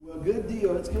good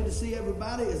deal. It's good to see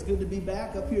everybody. It's good to be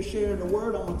back up here sharing the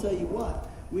word. I'm going to tell you what,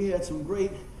 we had some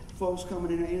great folks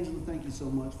coming in. Angela, thank you so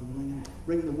much for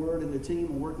bringing the word and the team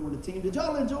and working with the team. Did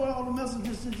y'all enjoy all the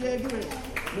messages today?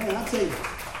 Man, I tell you,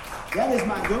 that is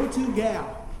my go-to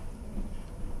gal.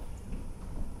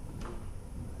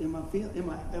 Am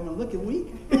I looking weak?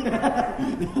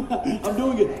 I'm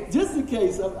doing it just in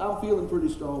case. I'm feeling pretty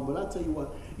strong. But I tell you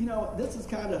what, this is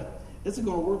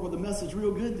going to work with the message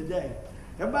real good today.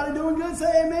 Everybody doing good?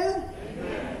 Say amen.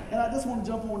 Amen. And I just want to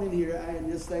jump on in here and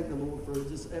just thank the Lord for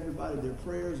just everybody, their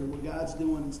prayers and what God's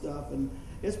doing and stuff. And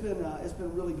it's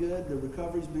been really good. The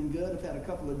recovery's been good. I've had a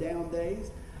couple of down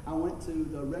days. I went to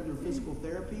the regular physical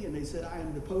therapy, and they said I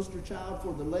am the poster child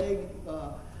for the leg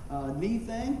knee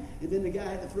thing. And then the guy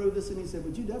had to throw this in. He said,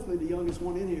 "But you're definitely the youngest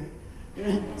one in here."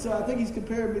 And so I think he's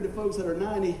comparing me to folks that are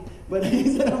 90. But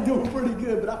he said I'm doing pretty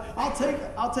good. But I'll take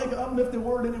an uplifting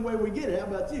word any way we get it. How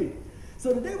about you?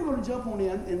 So today we're going to jump on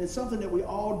in, and it's something that we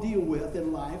all deal with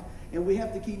in life, and we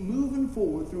have to keep moving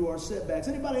forward through our setbacks.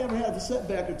 Anybody ever had a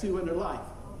setback or two in their life?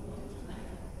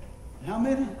 How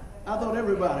many? I thought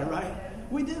everybody, right?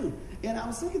 We do. And I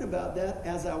was thinking about that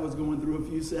as I was going through a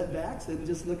few setbacks and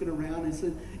just looking around and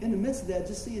said, in the midst of that,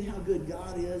 just seeing how good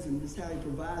God is and just how he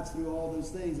provides through all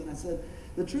those things. And I said,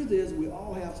 the truth is we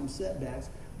all have some setbacks,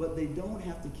 but they don't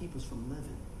have to keep us from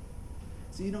living.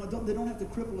 So, they don't have to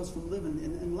cripple us from living.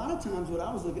 And a lot of times what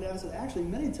I was looking at, I said, actually,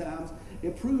 many times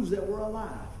it proves that we're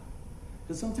alive.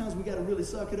 Because sometimes we got to really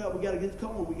suck it up. We got to get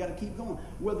going. We got to keep going.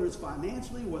 Whether it's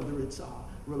financially, whether it's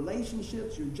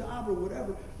relationships, your job, or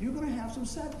whatever, you're going to have some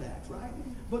setbacks, right?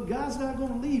 But God's not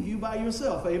going to leave you by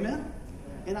yourself. Amen?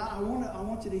 And I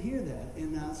want you to hear that.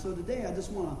 And so today I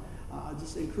just want to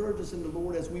just encourage us in the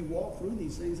Lord as we walk through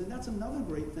these things. And that's another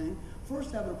great thing.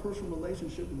 First, having a personal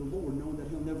relationship with the Lord, knowing that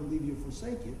he'll never leave you or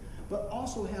forsake you, but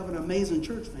also have an amazing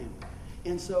church family.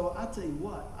 And so I tell you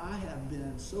what, I have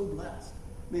been so blessed.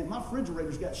 Man, my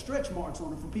refrigerator's got stretch marks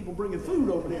on it from people bringing food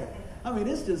over there. I mean,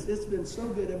 it's been so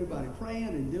good, everybody praying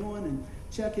and doing and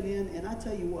checking in. And I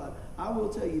tell you what, I will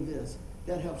tell you this,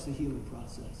 that helps the healing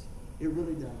process. It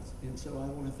really does. And so I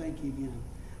want to thank you again.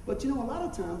 But, a lot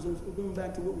of times, going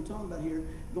back to what we're talking about here,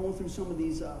 going through some of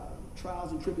these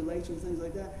trials and tribulations, things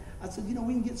like that, I said,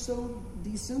 we can get so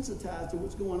desensitized to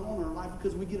what's going on in our life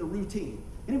because we get a routine.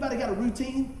 Anybody got a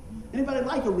routine? Anybody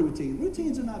like a routine?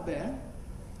 Routines are not bad.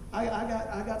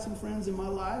 I got some friends in my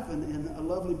life and a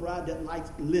lovely bride that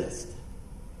likes lists.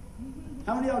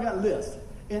 How many of y'all got lists?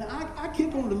 And I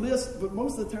kick on the list, but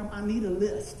most of the time I need a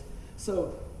list.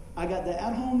 So I got the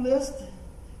at-home list,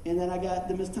 and then I got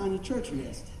the Miss Tanya Church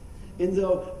list. And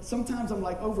so sometimes I'm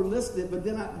like over-listed, but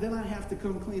then I have to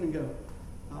come clean and go,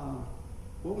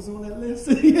 what was on that list?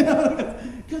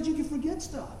 Because you can forget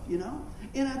stuff,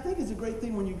 And I think it's a great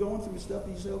thing when you're going through stuff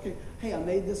and you say, okay, hey, I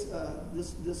made this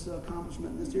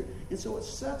accomplishment this year. And so it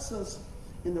sets us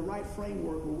in the right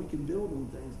framework where we can build on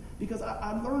things. Because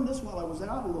I learned this while I was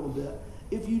out a little bit.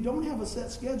 If you don't have a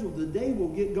set schedule, the day will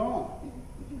get gone.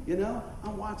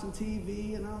 I'm watching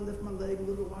TV and I'll lift my leg a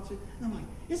little bit, watch it. And I'm like,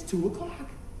 it's 2 o'clock.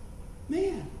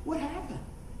 Man, what happened?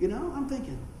 I'm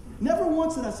thinking, never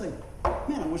once did I say,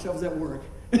 man, I wish I was at work.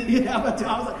 I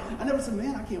never said,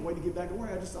 man, I can't wait to get back to work.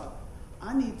 I just thought,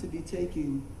 I need to be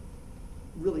taking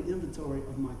really inventory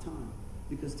of my time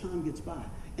because time gets by.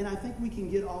 And I think we can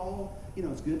get all,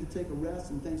 it's good to take a rest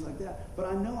and things like that. But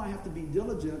I know I have to be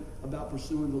diligent about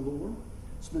pursuing the Lord,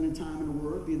 spending time in the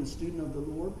Word, being a student of the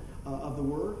Lord, of the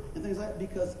Word, and things like that.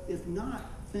 Because if not,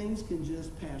 things can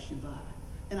just pass you by.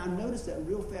 And I noticed that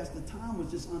real fast. The time was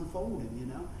just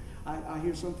unfolding, I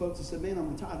hear some folks that say, man,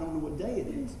 I'm retired. I don't know what day it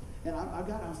is. And I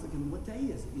was thinking, what day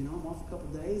is it? I'm off a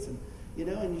couple of days. And,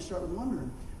 and you start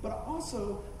wondering. But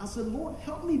I said, Lord,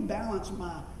 help me balance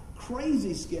my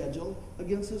crazy schedule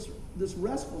against this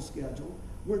restful schedule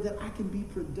where that I can be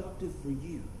productive for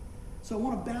you. So I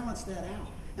want to balance that out.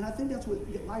 And I think that's what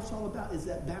life's all about, is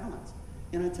that balance.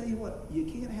 And I tell you what, you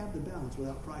can't have the balance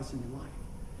without Christ in your life.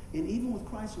 And even with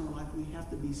Christ in our life, we have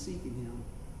to be seeking him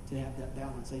to have that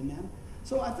balance. Amen?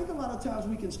 So I think a lot of times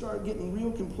we can start getting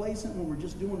real complacent when we're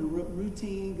just doing the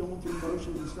routine, going through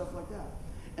motions and stuff like that.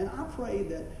 And I pray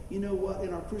that, in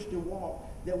our Christian walk,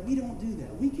 that we don't do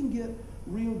that. We can get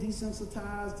real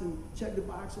desensitized and check the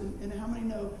box. And how many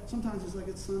know sometimes it's like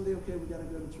it's Sunday, okay, we got to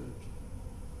go to church.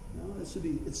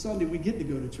 It's Sunday, we get to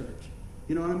go to church.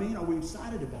 You know what I mean? Are we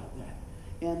excited about that?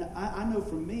 And I know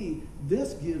for me,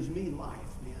 this gives me life.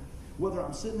 Whether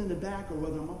I'm sitting in the back or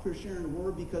whether I'm up here sharing the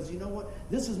word, because you know what?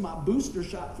 This is my booster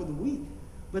shot for the week.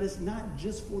 But it's not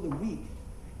just for the week.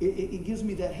 It gives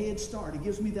me that head start. It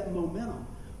gives me that momentum.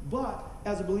 But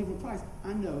as a believer in Christ,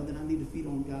 I know that I need to feed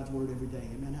on God's word every day.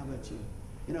 Amen. How about you?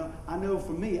 You know, I know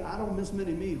for me, I don't miss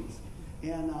many meals.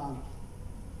 And,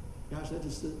 gosh, that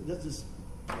just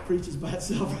preaches by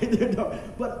itself right there. No.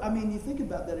 But, I mean, you think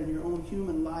about that in your own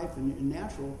human life and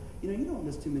natural. You know, you don't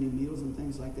miss too many meals and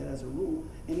things like that as a rule.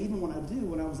 And even when I do,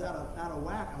 when I was out of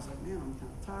whack, I was like, man, I'm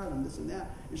kind of tired and this and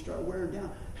that, and start wearing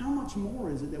down. How much more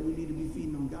is it that we need to be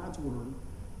feeding on God's word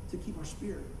to keep our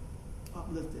spirit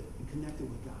uplifted and connected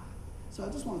with God? So I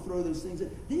just want to throw those things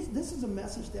in. This is a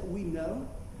message that we know,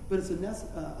 but it's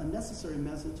a necessary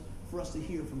message for us to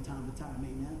hear from time to time,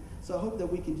 amen? So I hope that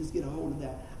we can just get a hold of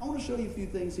that. I want to show you a few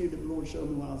things here that the Lord showed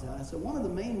me while I was out. So one of the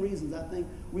main reasons I think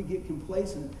we get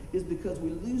complacent is because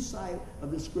we lose sight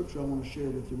of this scripture I want to share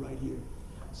with you right here.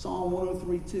 Psalm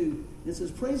 103:2. It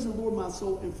says, praise the Lord, my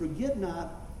soul, and forget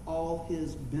not all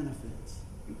his benefits.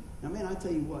 Now, man, I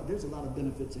tell you what, there's a lot of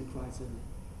benefits in Christ, isn't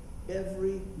it?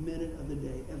 Every minute of the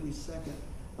day, every second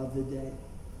of the day.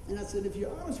 And I said, if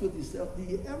you're honest with yourself, do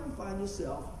you ever find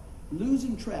yourself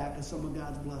losing track of some of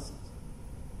God's blessings?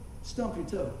 Stump your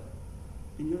toe.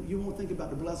 And you won't think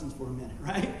about the blessings for a minute,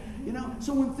 right? You know,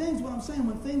 so when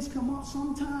things come up,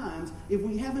 sometimes if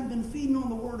we haven't been feeding on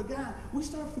the Word of God, we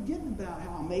start forgetting about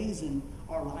how amazing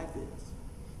our life is.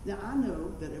 Now, I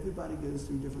know that everybody goes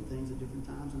through different things at different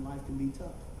times, and life can be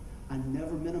tough. I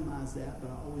never minimize that, but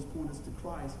I always point us to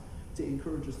Christ to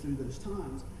encourage us through those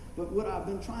times. But what I've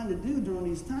been trying to do during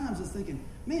these times is thinking,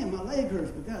 man, my leg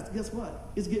hurts, but guess what?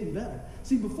 It's getting better.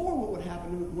 See, before what would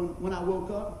happen when I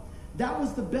woke up, that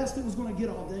was the best it was going to get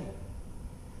all day.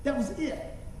 That was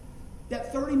it.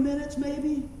 That 30 minutes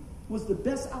maybe was the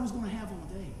best I was going to have all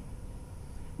day.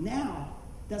 Now,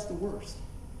 that's the worst.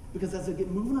 Because as I get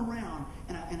moving around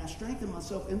and I strengthen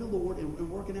myself in the Lord and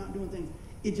working out and doing things,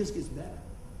 it just gets better.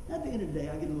 At the end of the day,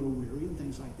 I get a little weary and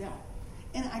things like that.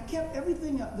 And I kept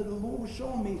everything that the Lord was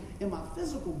showing me in my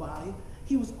physical body,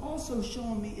 he was also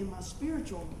showing me in my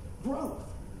spiritual growth.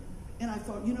 And I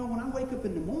thought, you know, when I wake up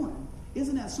in the morning,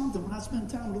 isn't that something? When I spend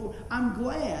time with the Lord, I'm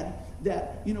glad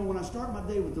that, you know, when I start my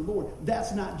day with the Lord,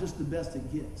 that's not just the best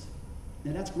it gets.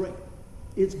 Now, that's great.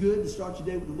 It's good to start your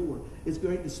day with the Lord. It's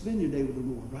great to spend your day with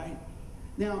the Lord, right?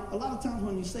 Now, a lot of times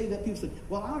when you say that, people say,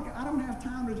 well, I don't have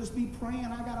time to just be praying.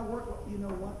 I got to work. You know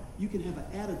what? You can have an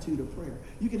attitude of prayer.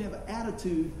 You can have an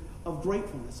attitude of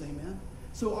gratefulness, amen?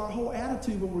 So our whole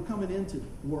attitude when we're coming into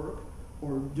work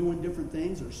or doing different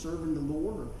things or serving the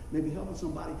Lord or maybe helping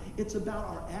somebody, it's about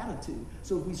our attitude.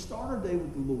 So if we start our day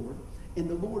with the Lord and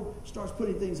the Lord starts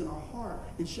putting things in our heart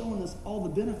and showing us all the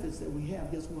benefits that we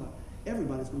have, guess what?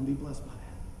 Everybody's going to be blessed by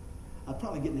that. I'm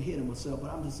probably getting ahead of myself,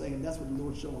 but I'm just saying that's what the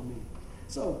Lord's showing me.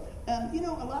 So, you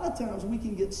know, a lot of times we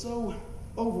can get so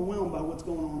overwhelmed by what's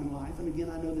going on in life. And again,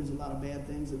 I know there's a lot of bad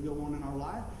things that go on in our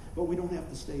life, but we don't have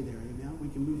to stay there, amen? We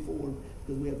can move forward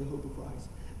because we have the hope of Christ.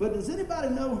 But does anybody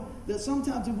know that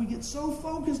sometimes if we get so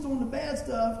focused on the bad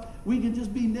stuff, we can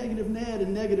just be negative Ned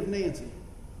and negative Nancy?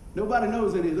 Nobody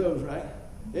knows any of those, right?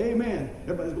 Amen.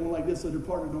 Everybody's going like this so their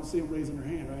partner don't see them raising their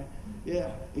hand, right?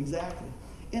 Yeah, exactly.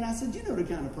 And I said, you know the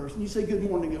kind of person. You say good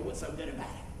morning and what's so good about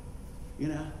it? You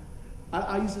know?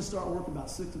 I used to start work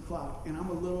about 6 o'clock, and I'm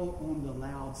a little on the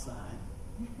loud side.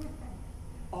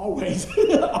 Always.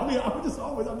 I'm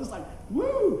just like,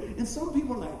 woo! And some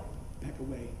people are like, back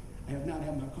away. I have not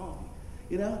had my coffee.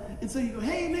 You know? And so you go,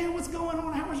 hey, man, what's going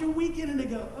on? How was your weekend? And they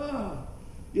go, oh.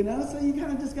 You know? So you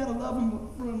kind of just got to love them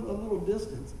from a little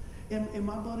distance. And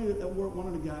my buddy at work, one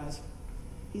of the guys,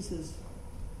 he says,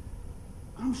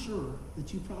 I'm sure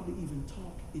that you probably even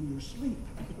talk in your sleep.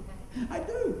 I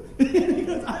do.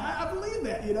 Because I believe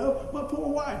that, you know, my poor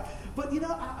wife. But, you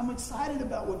know, I'm excited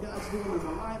about what God's doing in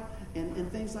my life and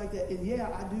things like that. And, yeah,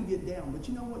 I do get down. But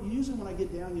you know what? Usually when I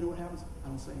get down, you know what happens? I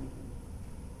don't say anything.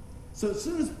 So as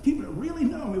soon as people that really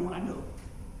know me, when I go,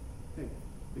 hey,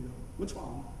 they go, what's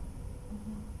wrong?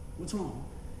 What's wrong?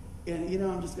 And, you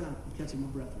know, I'm just catching my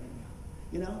breath right now,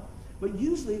 you know. But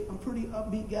usually I'm a pretty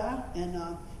upbeat guy.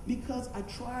 And because I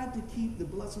tried to keep the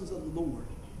blessings of the Lord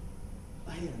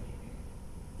ahead of me.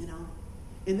 You know,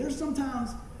 and there's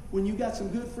sometimes when you got some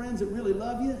good friends that really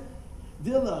love you,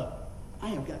 they'll, I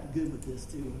have gotten good with this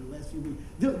too in the last few weeks.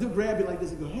 They'll grab you like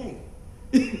this and go, hey,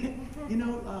 you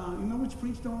know, you remember what you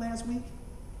preached on last week?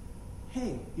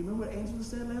 Hey, you remember what Angela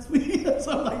said last week?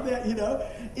 Something like that, you know.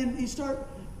 And you start,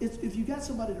 if you got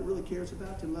somebody that really cares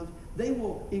about you and loves you, they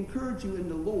will encourage you in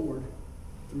the Lord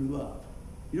through love.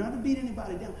 You don't have to beat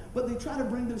anybody down. But they try to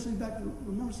bring those things back to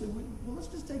remember, say, well, let's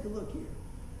just take a look here.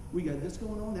 We got this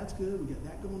going on, that's good. We got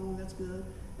that going on, that's good.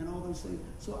 And all those things.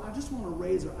 So I just want to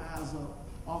raise our eyes up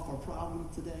off our problem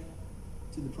today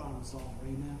to the problem solver.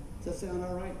 Amen. Does that sound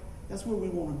all right? That's where we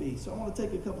want to be. So I want to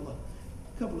take a couple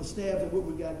couple of stabs at what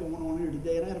we got going on here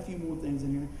today, and I had a few more things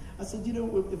in here. I said,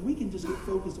 if we can just get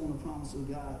focused on the promise of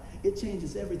God, it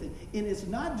changes everything. And it's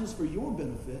not just for your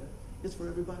benefit, it's for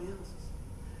everybody else's.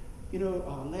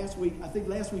 Last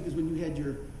week is when you had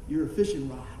your fishing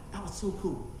rod. That was so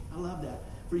cool. I love that.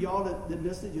 For y'all that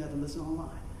missed it, you had to listen online.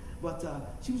 But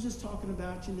she was just talking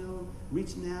about,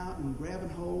 reaching out and grabbing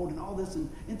hold and all this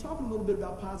and talking a little bit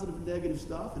about positive and negative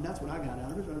stuff. And that's what I got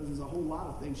out of it. There's a whole lot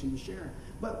of things she was sharing.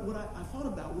 But what I thought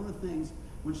about, one of the things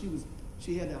when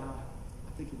she had,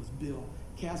 I think it was Bill,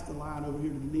 cast the line over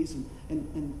here to Denise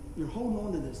and you're holding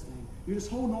on to this thing. You're just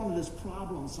holding on to this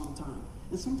problem sometimes.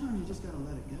 And sometimes you just got to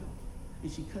let it go.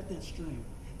 And she cut that string.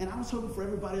 And I was hoping for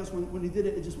everybody else, when he did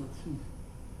it, it just went,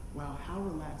 wow, how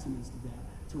relaxing is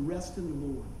that? To rest in the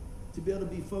Lord. To be able to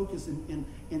be focused in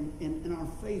our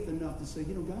faith enough to say,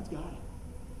 God's got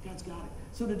it. God's got it.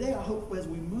 So today I hope as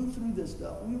we move through this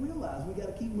stuff, we realize we got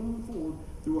to keep moving forward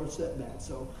through our setbacks.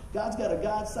 So God's got a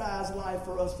God-sized life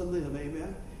for us to live,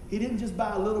 amen? He didn't just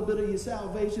buy a little bit of your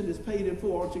salvation, it's paid in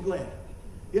full. Aren't you glad?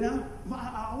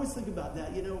 I always think about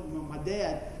that. My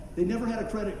dad, they never had a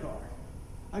credit card.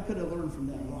 I could have learned from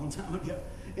that a long time ago.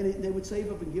 And they would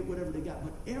save up and get whatever they got.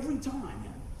 But every time,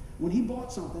 man, when he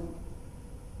bought something,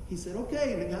 he said,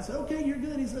 okay. And the guy said, okay, you're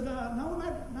good. He said, no,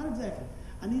 not exactly.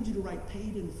 I need you to write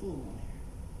paid in full on there.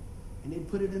 And they'd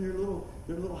put it in their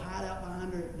little hideout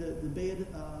behind the bed,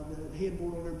 the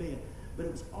headboard on their bed. But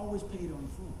it was always paid on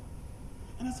full.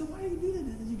 And I said, why do you do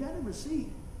that? You got a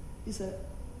receipt. He said,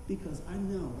 because I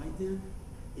know right then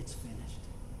it's finished.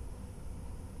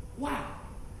 Wow.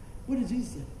 What did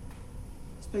Jesus say?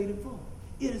 It's paid in full.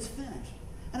 It is finished.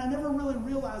 And I never really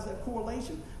realized that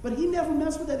correlation. But he never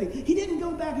messed with that thing. He didn't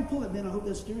go back and pull it. Man, I hope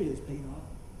that stereo is paid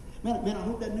off. Man, I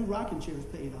hope that new rocking chair is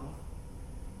paid off.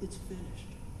 It's finished.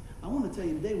 I want to tell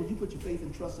you today, when you put your faith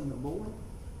and trust in the Lord,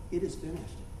 it is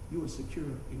finished. You are secure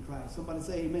in Christ. Somebody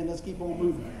say amen. Let's keep on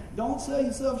moving. Don't sell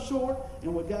yourself short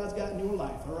in what God's got in your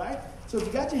life, all right? So if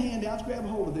you got your handouts, grab a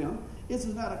hold of them. This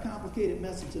is not a complicated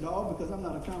message at all because I'm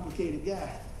not a complicated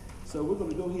guy. So we're going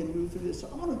to go ahead and move through this. So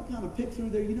I want to kind of pick through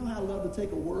there. You know how I love to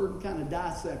take a word and kind of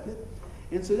dissect it.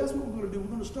 And so that's what we're going to do. We're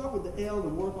going to start with the L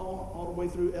and work all the way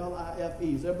through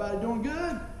L-I-F-E. Is everybody doing good?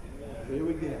 Amen. There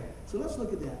we go. So let's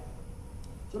look at that.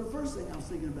 So the first thing I was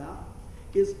thinking about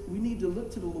is we need to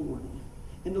look to the Lord.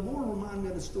 And the Lord reminded me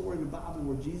of a story in the Bible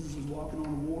where Jesus is walking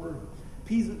on the water.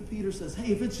 Peter says,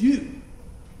 hey, if it's you,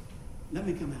 let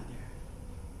me come out there.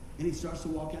 And he starts to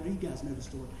walk out there. You guys know the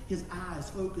story. His eyes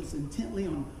focus intently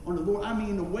on the Lord. I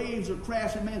mean, the waves are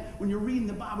crashing. Man, when you're reading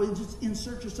the Bible, you just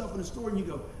insert yourself in the story and you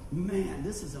go, man,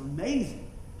 this is amazing.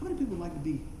 How many people would like to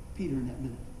be Peter in that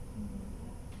minute?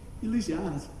 At least you're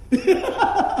honest.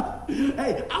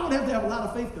 Hey, I would have to have a lot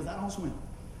of faith because I don't swim,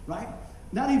 right?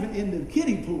 Not even in the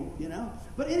kiddie pool,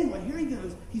 But anyway, here he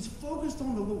goes. He's focused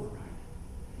on the Lord, right?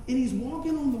 And he's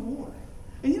walking on the water.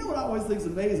 And you know what I always think is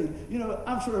amazing?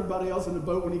 I'm sure everybody else in the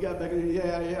boat when he got back in,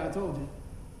 yeah, I told you.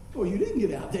 Well, you didn't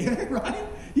get out there, right?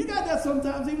 You got that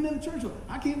sometimes even in the church.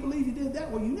 I can't believe you did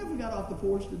that. Well, you never got off the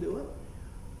porch to do it.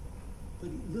 But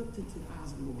he looked into the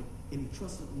eyes of the Lord and he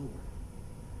trusted the Lord.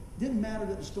 Didn't matter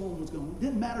that the storm was going.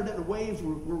 Didn't matter that the waves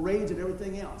were raging and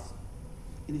everything else.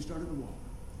 And he started to walk.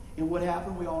 And what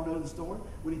happened? We all know the story.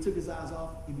 When he took his eyes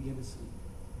off, he began to sink.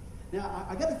 Now,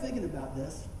 I got to thinking about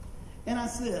this. And I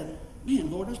said,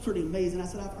 man, Lord, that's pretty amazing. I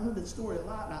said, I've heard that story a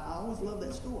lot, and I always love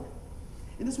that story.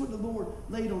 And this is what the Lord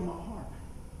laid on my heart.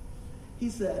 He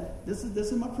said, this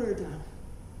is my prayer time.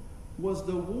 Was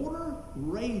the water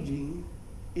raging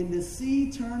and the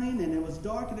sea turning and it was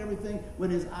dark and everything when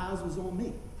his eyes was on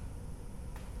me?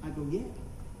 I go, yeah,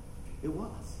 it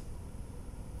was.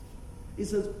 He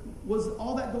says, was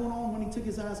all that going on when he took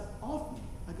his eyes off me?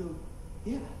 I go,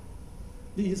 yeah.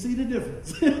 Do you see the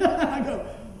difference? I go,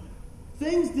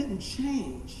 things didn't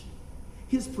change.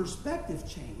 His perspective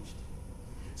changed.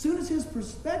 As soon as his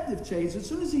perspective changed, as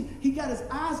soon as he got his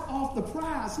eyes off the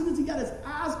prize, as soon as he got his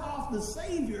eyes off the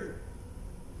Savior,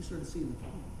 he started seeing the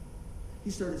problem.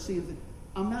 He started seeing the...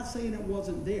 I'm not saying it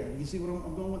wasn't there. You see what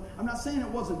I'm going with? I'm not saying it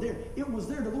wasn't there. It was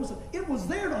there. The Lord said, it was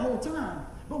there the whole time.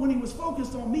 But when he was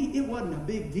focused on me, it wasn't a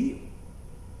big deal.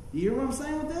 You hear what I'm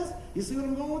saying with this? You see what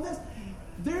I'm going with this?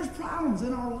 There's problems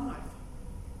in our life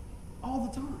all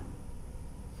the time.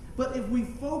 But if we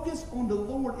focus on the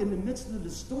Lord in the midst of the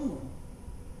storm,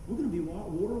 we're going to be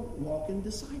water walking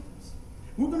disciples.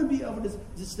 We're going to be able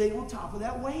to stay on top of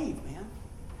that wave, man.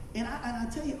 And I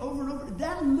tell you over and over,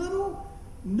 that little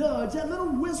nudge, that little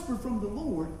whisper from the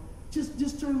Lord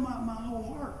just turned my whole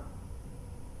heart.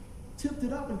 Tipped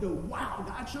it up and go, wow,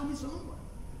 God, show me some more.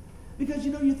 Because,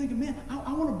 you're thinking, man,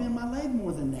 I want to bend my leg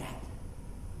more than that.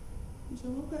 He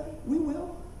said, okay, we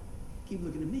will. Keep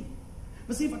looking at me.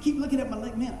 But see, if I keep looking at my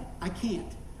leg, man, I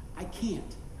can't.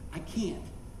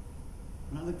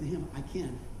 When I look at him, I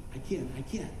can.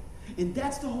 And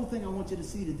that's the whole thing I want you to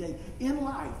see today. In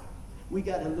life, we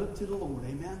got to look to the Lord,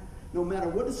 amen? No matter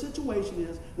what the situation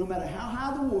is, no matter how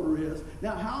high the water is,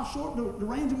 now how short the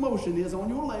range of motion is on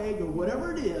your leg or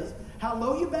whatever it is, how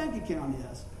low your bank account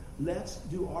is, let's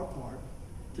do our part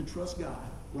to trust God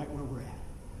right where we're at.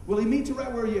 Will he meet you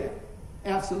right where you're at?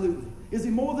 Absolutely. Is he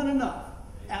more than enough?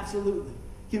 Absolutely.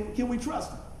 Can we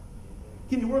trust him?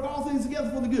 Can you work all things together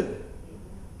for the good?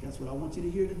 That's what I want you to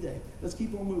hear today. Let's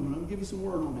keep on moving. I'm going to give you some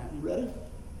word on that. You ready?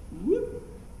 Whoop.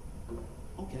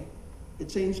 Okay. It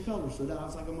changed colors, so that I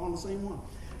was like I'm on the same one.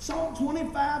 Psalm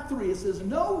 25:3, it says,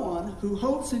 no one who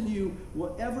hopes in you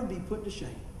will ever be put to shame.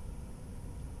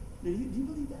 Now, do you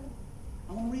believe that?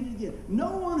 I want to read it again.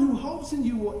 No one who hopes in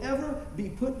you will ever be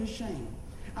put to shame.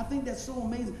 I think that's so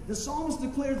amazing. The psalmist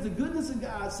declares the goodness of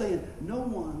God, saying, no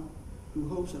one who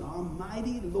hopes in our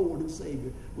mighty Lord and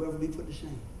Savior will ever be put to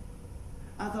shame.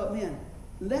 I thought, man,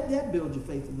 let that build your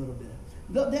faith a little bit.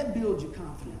 Let that build your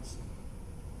confidence.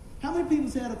 How many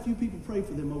people's had a few people pray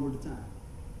for them over the time?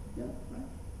 Yeah, right?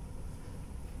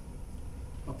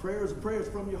 A prayer is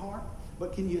from your heart.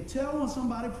 But can you tell when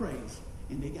somebody prays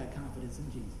and they got confidence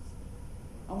in Jesus?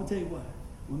 I'm going to tell you what.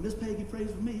 When Miss Peggy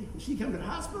prays for me, when she came to the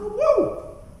hospital, woo!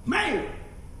 Man!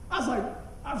 I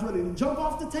was ready to jump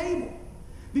off the table.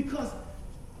 Because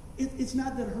it's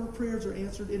not that her prayers are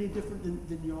answered any different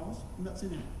than yours. I'm not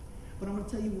saying that. But I'm going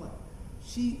to tell you what.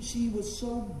 She was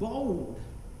so bold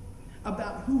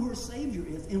about who her Savior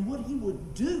is and what he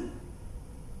would do.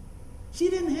 She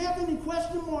didn't have any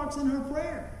question marks in her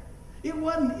prayer. It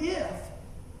wasn't if.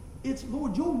 It's,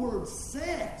 Lord, your word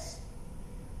says.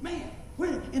 Man,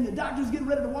 and the doctor's getting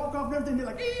ready to walk off and everything. They're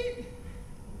like, eee!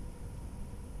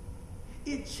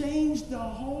 It changed the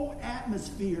whole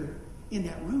atmosphere in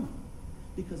that room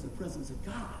because the presence of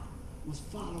God was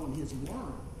following his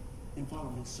word and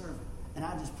following his servant. And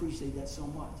I just appreciate that so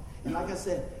much. And like I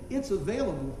said, it's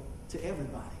available to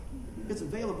everybody. It's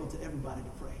available to everybody to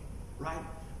pray, right?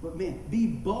 But man, be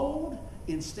bold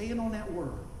and stand on that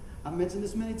word. I mentioned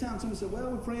this many times. Somebody said, well,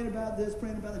 we're praying about this,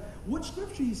 praying about that. What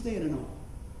scripture are you standing on?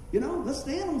 You know, let's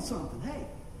stand on something. Hey,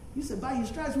 you said, by your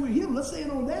stripes we're healed. Let's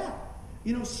stand on that.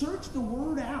 You know, search the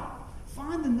word out.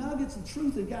 Find the nuggets of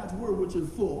truth in God's word, which are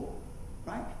full,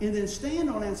 right? And then stand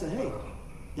on it and say, hey,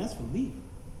 that's for me.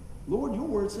 Lord, your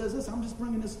word says this. I'm just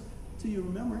bringing this to your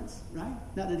remembrance, right?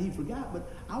 Not that he forgot,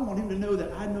 but I want him to know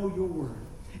that I know your word.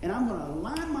 And I'm going to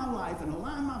align my life and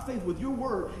align my faith with your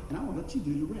word, and I'm going to let you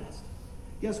do the rest.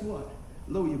 Guess what?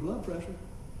 Lower your blood pressure.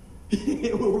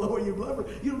 It will lower your blood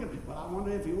pressure. You don't get, well, I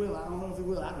wonder if he will. I don't know if he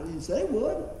will. I didn't say he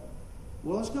would.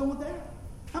 Well, let's go with that.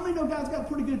 How many know God's got a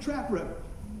pretty good track record?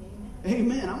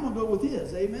 Amen. I'm going to go with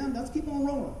his. Amen. Let's keep on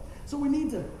rolling. So we need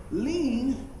to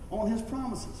lean on his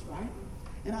promises, right?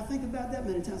 And I think about that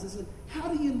many times. I said, how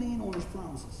do you lean on his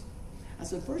promises? I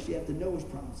said, first you have to know his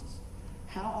promises.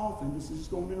 How often, this is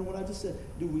just going into what I just said,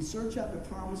 do we search out the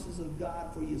promises of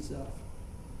God for yourself?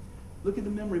 Look at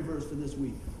the memory verse for this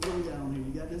week. What do we got on here?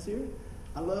 You got this here?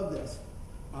 I love this.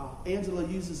 Angela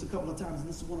used this a couple of times, and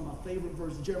this is one of my favorite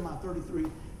verses, Jeremiah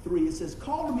 33:3. It says,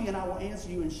 call to me and I will answer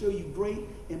you and show you great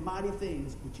and mighty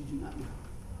things which you do not know.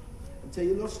 I'll tell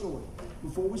you a little story.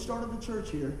 Before we started the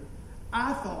church here,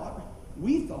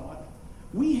 we thought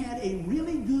we had a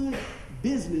really good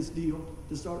business deal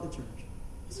to start the church.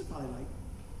 This is probably like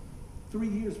 3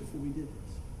 years before we did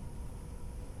this.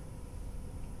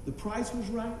 The price was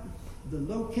right. The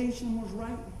location was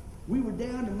right. We were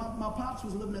down, and my pops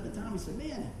was living at the time. He said,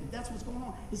 man, if that's what's going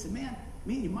on. He said, man,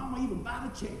 me and your mama even buy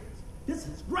the chairs. This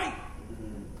is great.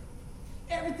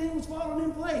 Everything was falling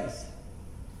in place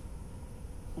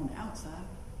on the outside.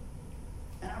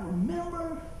 And I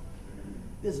remember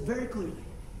this very clearly.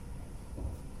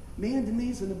 Me and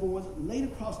Denise and the boys laid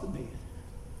across the bed.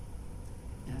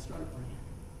 And I started praying.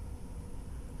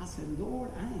 I said,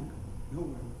 Lord, I ain't going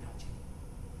nowhere without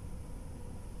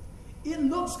you. It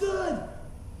looks good.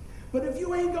 But if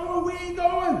you ain't going, we ain't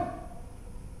going.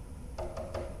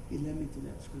 He led me to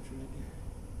that scripture right there.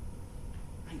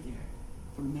 Right there.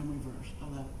 For the memory verse. I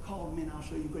love it. Call me and I'll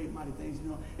show you great mighty things. You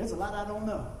know, there's a lot I don't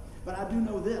know. But I do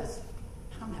know this.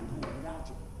 I'm not going without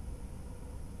you.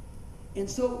 And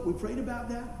so we prayed about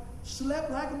that.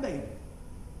 Slept like a baby.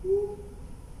 Woo.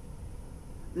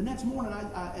 The next morning,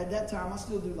 I at that time, I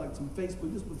still do like some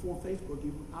Facebook. Just before Facebook,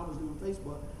 I was doing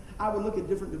Facebook. I would look at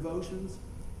different devotions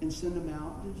and send them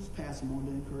out and just pass them on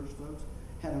to encourage folks.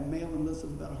 Had a mailing list of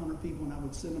about 100 people, and I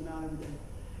would send them out every day.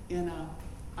 And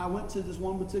I went to this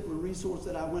one particular resource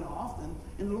that I went often,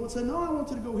 and the Lord said, no, I want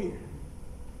you to go here.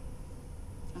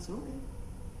 I said, okay.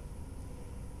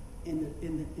 And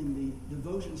the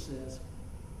devotion says,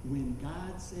 when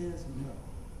God says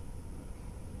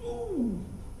no. Ooh.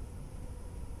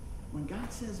 When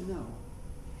God says no.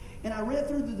 And I read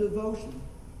through the devotion,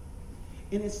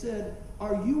 and it said,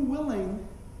 are you willing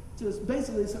to,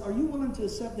 basically it said, are you willing to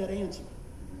accept that answer?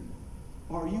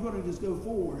 Or are you going to just go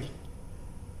forward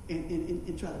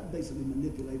and try to basically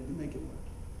manipulate it to make it work?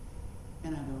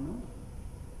 And I don't know.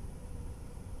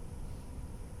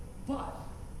 But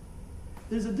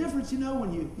there's a difference,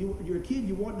 when you're a kid,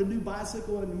 you want the new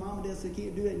bicycle, and your mom and dad say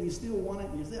can't do that, and you still want it,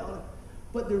 and you say, oh.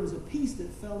 But there was a peace that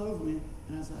fell over me,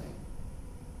 and I was like,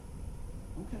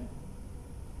 okay.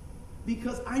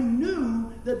 Because I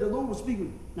knew that the Lord was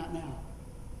speaking, not now,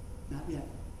 not yet,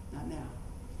 not now.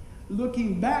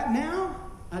 Looking back now,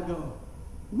 I go,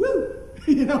 woo!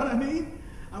 You know what I mean?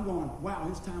 I'm going, wow,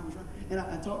 his time was right. And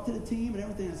I talked to the team and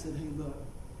everything. I said, hey, look,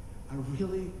 I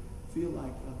really feel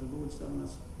like the Lord's telling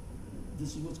us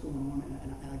this is what's going on,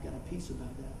 and I got a peace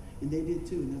about that. And they did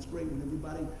too, and that's great when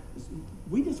everybody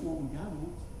we just want what God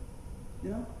wants.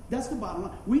 That's the bottom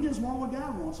line. We just want what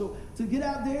God wants. So to get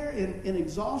out there and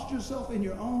exhaust yourself in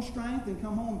your own strength and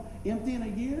come home empty in a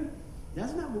year,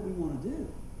 that's not what we want to do.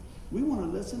 We want to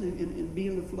listen and be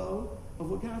in the flow of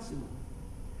what God's doing.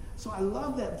 So I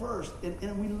love that verse,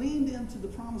 and we leaned into the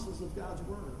promises of God's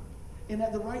word. And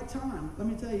at the right time, let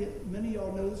me tell you, many of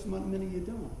y'all know this, many of you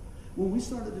don't. When we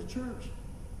started the church,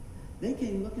 they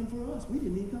came looking for us. We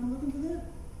didn't even come looking for them.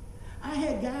 I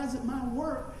had guys at my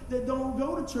work that don't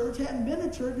go to church, hadn't been to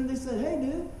church, and they said, hey,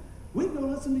 dude, we can go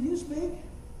listen to you speak.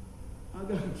 I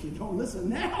go, you don't listen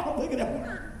now. Look at that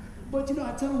word. But,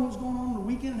 I tell them what's going on the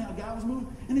weekend and how God was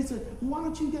moving. And they said, well, why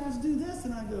don't you guys do this?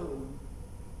 And I go,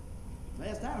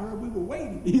 last I heard, we were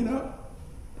waiting,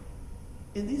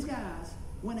 And these guys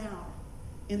went out,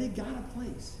 and they got a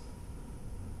place.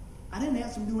 I didn't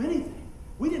ask them to do anything.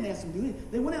 We didn't ask them to do anything.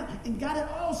 They went out and got it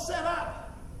all set up.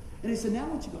 And they said, now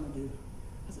what you going to do?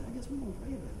 I said, I guess we're going to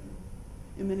pray about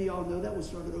it. And many of y'all know that was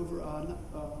started over on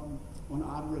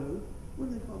Odd Road. What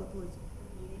do they call that place?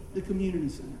 The community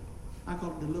center. I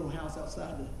call it the little house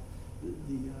outside the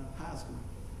high school.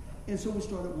 And so we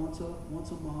started once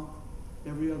a month,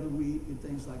 every other week, and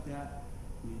things like that.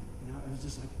 It was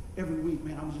just like every week,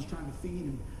 man, I was just trying to feed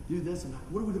and do this. And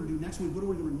what are we going to do next week? What are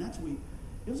we going to do next week?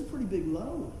 It was a pretty big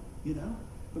load,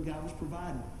 but God was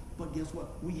providing. But guess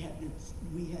what? We had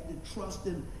to trust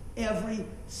Him every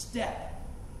step.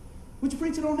 What you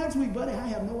preaching on next week, buddy? I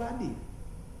have no idea.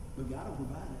 But God will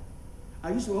provide it.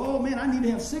 I used to, oh man, I need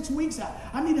to have 6 weeks out.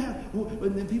 I need to have,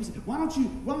 and then people say, why don't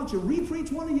you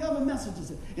re-preach one of your other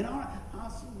messages? And I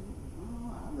said,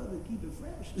 oh, I'd rather keep it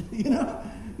fresh,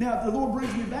 Now, if the Lord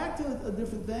brings me back to a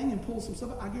different thing and pulls some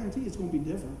stuff, I guarantee it's going to be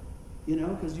different,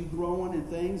 because you're growing in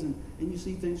things and you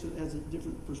see things as a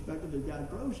different perspective that God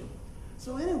grows you.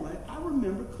 So anyway, I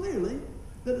remember clearly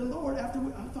that the Lord, I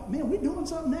thought, man, we're doing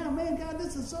something now. Man, God,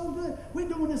 this is so good. We're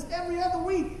doing this every other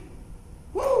week.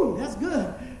 Woo, that's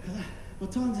good. My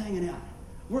tongue's hanging out.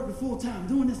 Working full time,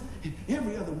 doing this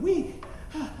every other week.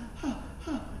 The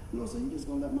Lord said, you just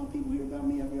going to let my people hear about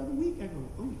me every other week? I go,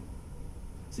 oh.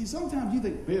 See, sometimes you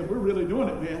think, man, we're really doing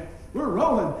it, man. We're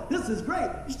rolling. This is great.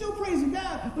 You're still praising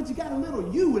God, but you got a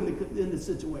little you in the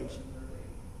situation.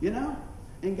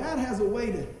 And God has a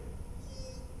way to...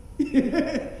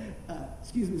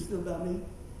 excuse me, still about me?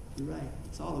 You're right.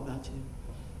 It's all about you.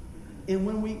 And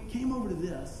when we came over to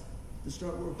this, to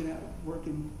start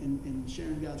working and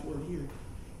sharing God's word here,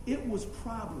 it was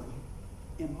probably,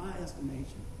 in my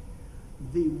estimation,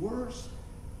 the worst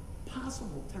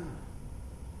possible time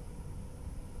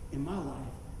in my life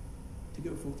to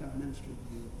go full-time ministry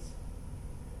to do this.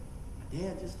 My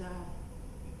dad just died,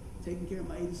 taking care of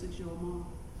my 86-year-old mom,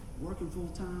 working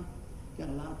full-time, got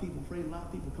a lot of people praying, a lot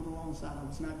of people coming alongside. I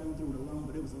was not going through it alone,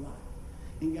 but it was a lot.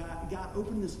 And God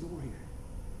opened this door here,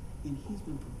 and He's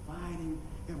been providing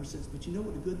ever since. But you know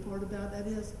what the good part about that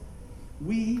is?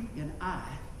 We and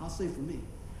I'll say for me,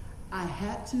 I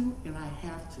had to and I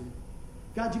have to.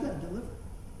 God, you got to deliver.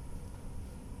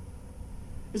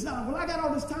 It's not, well, I got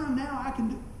all this time now, I can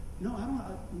do. No, I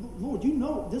don't. Lord, you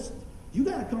know this. You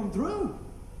got to come through.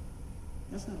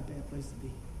 That's not a bad place to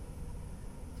be.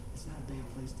 It's not a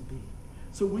bad place to be.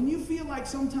 So when you feel like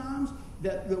sometimes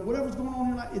that whatever's going on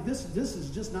in your life, this is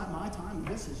just not my time,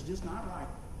 this is just not right,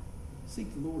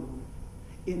 seek the Lord on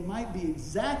it. It might be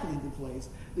exactly the place,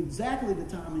 exactly the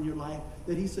time in your life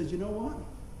that He says, you know what?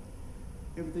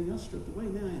 Everything else stripped away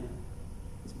now, ain't it?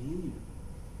 It's me and you.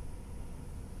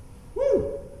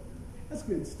 Woo! That's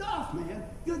good stuff, man.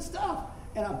 Good stuff.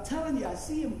 And I'm telling you, I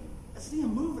see him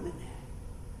moving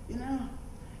in that.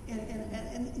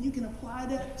 And you can apply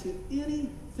that to any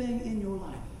anything in your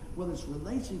life, whether it's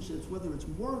relationships, whether it's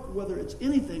work, whether it's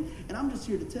anything. And I'm just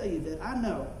here to tell you that I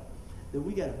know that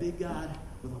we got a big God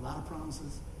with a lot of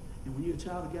promises. And when you're a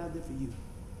child of God, they're for you.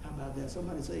 How about that?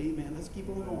 Somebody say amen. Let's keep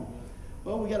on going.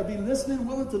 Well, we got to be listening,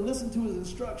 willing to listen to his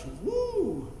instructions.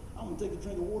 Woo! I'm going to take a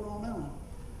drink of water on that one.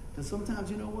 Because sometimes,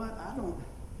 you know what?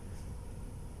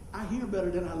 I hear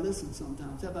better than I listen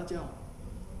sometimes. How about y'all?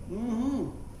 Mm-hmm.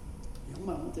 Yeah, I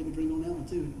might want to take a drink on that one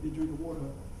too. Be a drink of water.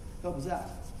 Help us out.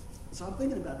 So I'm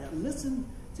thinking about that. Listen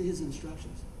to his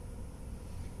instructions.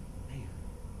 Man.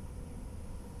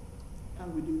 How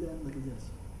do we do that? Look at this.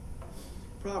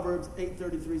 Proverbs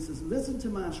 8:33 says, listen to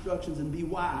my instructions and be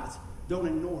wise. Don't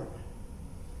ignore it.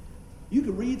 You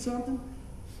can read something.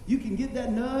 You can get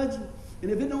that nudge. And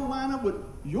if it don't line up with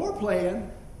your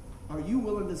plan, are you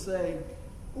willing to say,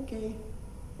 okay,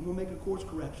 I'm going to make a course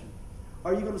correction?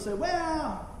 Are you going to say,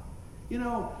 well, you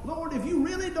know, Lord, if you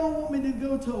really don't want me to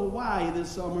go to Hawaii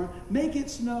this summer, make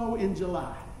it snow in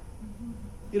July.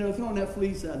 You know, throwing that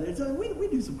fleece out there. So we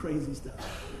do some crazy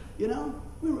stuff. You know?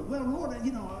 Well, Lord,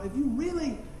 you know, if you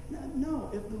really, no,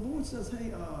 if the Lord says,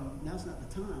 hey, now's not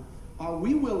the time, are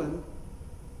we willing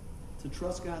to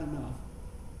trust God enough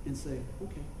and say,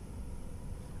 okay?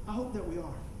 I hope that we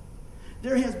are.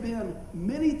 There has been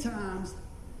many times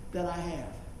that I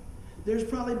have. There's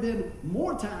probably been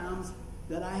more times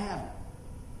that I haven't.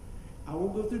 I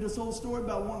won't go through this whole story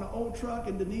about wanting an old truck,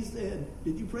 and Denise said,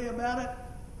 did you pray about it?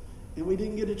 And we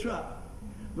didn't get a truck.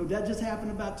 But that just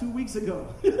happened about 2 weeks ago.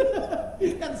 You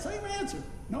had the same answer.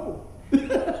 No.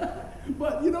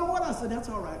 But you know what? I said, that's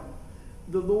all right.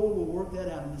 The Lord will work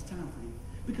that out in his time for you.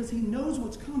 Because he knows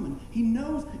what's coming. He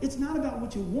knows it's not about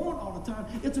what you want all the time.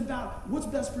 It's about what's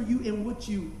best for you and what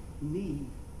you need.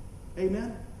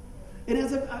 Amen? And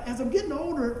as I'm getting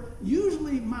older,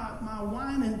 usually my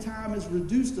whining time is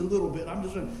reduced a little bit. I'm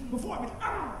just before I be,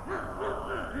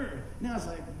 now it's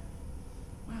like,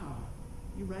 wow,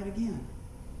 you're right again.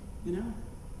 You know?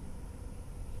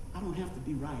 I don't have to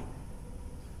be right.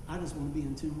 I just want to be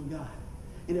in tune with God.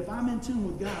 And if I'm in tune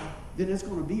with God, then it's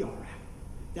going to be all right.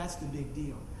 That's the big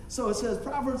deal. So it says,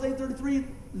 Proverbs 8:33,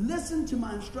 listen to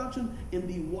my instruction and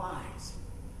be wise.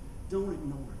 Don't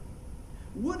ignore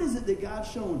it. What is it that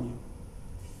God's showing you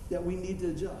that we need to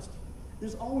adjust?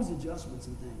 There's always adjustments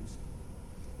and things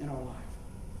in our life.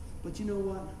 But you know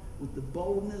what? With the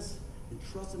boldness and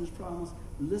trust in his promise,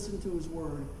 listen to his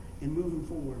word, and moving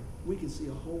forward, we can see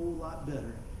a whole lot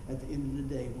better at the end of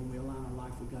the day when we align our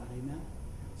life with God. Amen?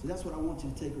 So that's what I want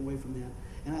you to take away from that.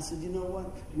 And I said, you know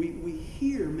what? We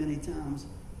hear many times,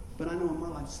 but I know in my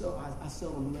life, so I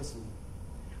seldom listen.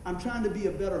 I'm trying to be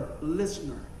a better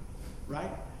listener, right?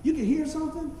 You can hear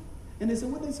something, and they say,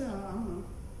 what they say? I don't know.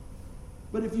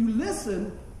 But if you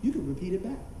listen, you can repeat it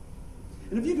back.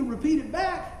 And if you can repeat it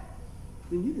back,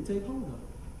 then you can take hold of it.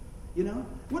 You know?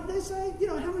 What did they say? You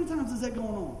know, how many times is that going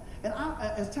on? And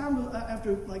as time goes,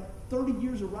 after like 30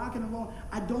 years of rocking and rolling,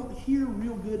 I don't hear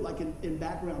real good like in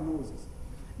background noises.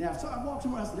 Now, if I walk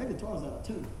somewhere, I say, that guitar's out of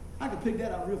tune. I can pick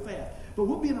that out real fast. But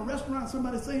we'll be in a restaurant,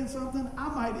 somebody saying something, I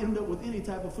might end up with any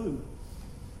type of food.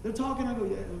 They're talking, I go,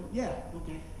 yeah,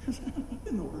 okay. I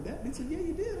didn't know that. They said, yeah,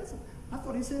 you did. I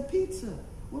thought he said pizza.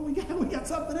 Well, we got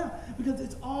something else. Because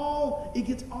it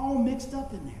gets all mixed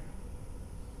up in there.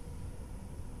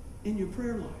 In your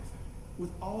prayer life,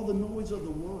 with all the noise of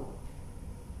the world,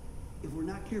 if we're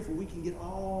not careful, we can get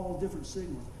all different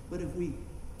signals. But if we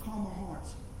calm our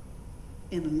hearts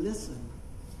and listen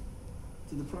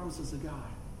to the promises of God,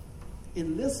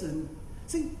 and listen,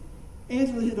 see,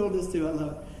 Angela hit on this too. I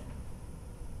love it.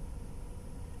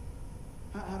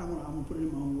 I'm going to put it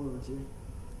in my own words here.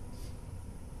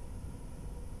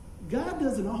 God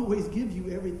doesn't always give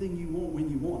you everything you want when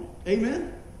you want it.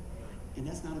 Amen? And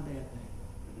that's not a bad thing.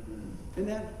 And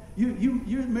that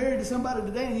you're married to somebody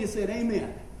today and you said,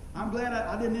 amen. I'm glad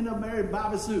I didn't end up marrying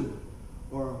Bobby Sue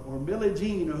or Billie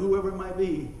Jean or whoever it might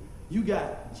be. You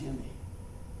got Jimmy.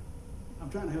 I'm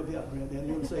trying to help you out, Granddaddy.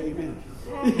 You want to say amen?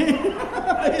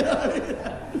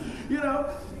 You know,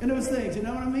 and those things, you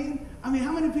know what I mean? I mean,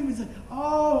 how many people say,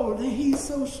 oh, he's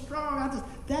so strong.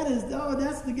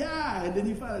 That's the guy. And then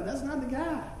you find out, that's not the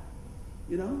guy.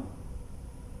 You know?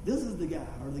 This is the guy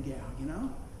or the gal, you know?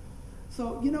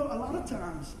 So, you know, a lot of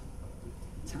times,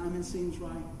 timing seems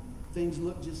right. Things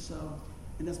look just so.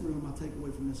 And that's really my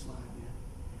takeaway from this slide,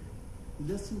 man.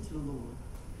 Listen to the Lord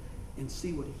and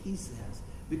see what he says.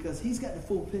 Because he's got the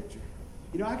full picture.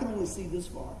 You know, I can only see this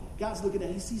far. God's looking at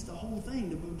it. He sees the whole thing,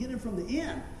 the beginning from the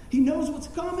end. He knows what's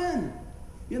coming.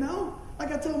 You know?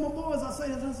 Like I told my boys, I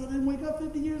said, I didn't wake up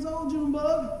 50 years old,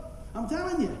 Junebug. I'm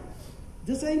telling you,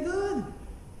 this ain't good.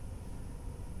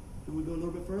 And we go a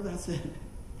little bit further. I said,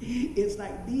 It's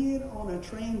like being on a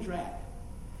train track.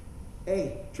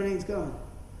 Hey, train's coming.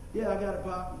 Yeah, I got it,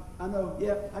 Pop. I know.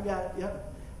 Yep, I got it.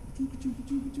 Yep.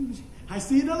 I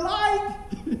see the light.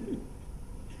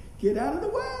 Get out of the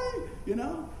way, you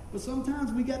know. But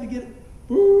sometimes we got to get it.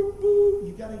 Boo, boo.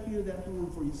 You got to hear that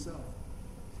horn for yourself.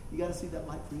 You got to see that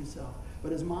light for yourself.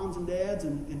 But as moms and dads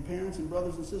and parents and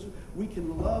brothers and sisters, we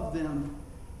can love them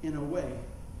in a way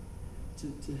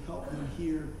to help them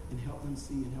hear and help them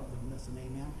see and help them listen.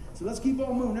 Amen. So let's keep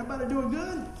on moving. Everybody doing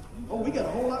good? Oh, we got a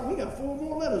whole lot. We got 4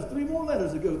 more letters, 3 more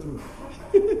letters to go through.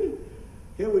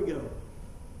 Here we go.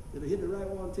 Did I hit the right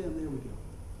one, Tim? There we go.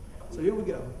 So here we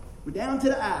go. We're down to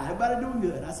the I. Everybody doing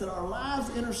good? I said our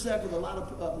lives intersect with a lot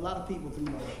of people through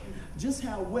life. Just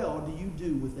how well do you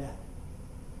do with that?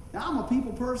 Now, I'm a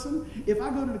people person. If I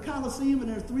go to the Coliseum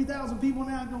and there's 3,000 people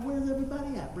now, I go, where's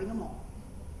everybody at? Bring them on.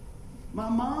 My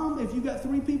mom, if you got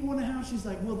 3 people in the house, she's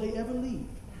like, will they ever leave?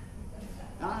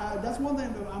 That's one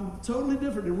thing. I'm totally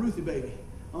different than Ruthie baby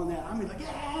on that. I mean, like,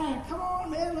 yeah, come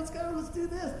on, man, let's go, let's do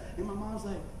this. And my mom's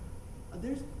like,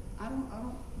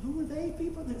 who are they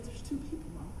people? There's 2 people,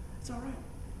 Mom. It's all right.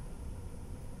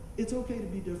 It's okay to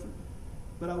be different.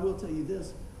 But I will tell you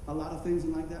this, a lot of things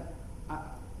like that,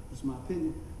 this is my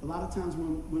opinion, a lot of times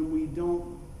when we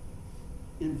don't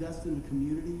invest in a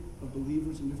community of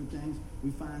believers and different things, we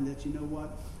find that, you know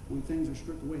what, when things are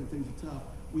stripped away and things are tough,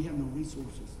 we have no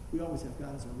resources. We always have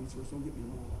God as our resource, don't get me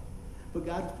wrong. But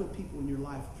God has put people in your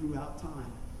life throughout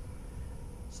time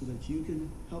so that you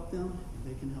can help them and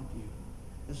they can help you.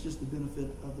 That's just the benefit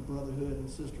of the brotherhood and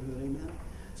sisterhood, amen?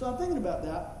 So I'm thinking about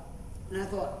that, and I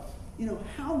thought, you know,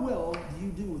 how well do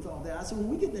you do with all that? I said, when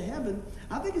we get to heaven,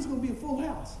 I think it's going to be a full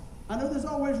house. I know there's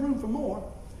always room for more,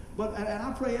 but and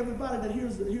I pray everybody that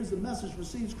hears the message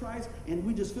receives Christ, and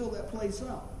we just fill that place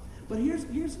up. But here's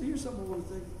something I want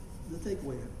to think, the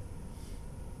takeaway here.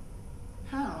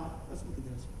 How, let's look at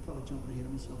this, probably jumping ahead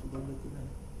of myself a little bit today.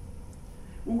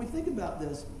 When we think about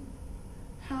this,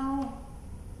 how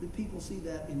do people see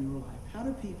that in your life? How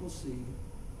do people see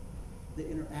the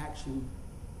interaction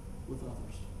with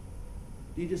others?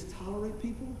 Do you just tolerate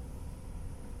people?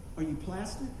 Are you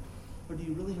plastic? Or do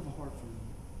you really have a heart for them?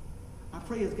 I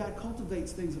pray as God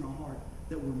cultivates things in our heart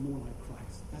that we're more like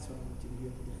Christ. That's what I want you to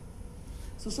hear today.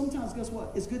 So sometimes, guess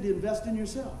what? It's good to invest in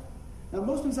yourself. Now,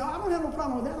 most people say, I don't have no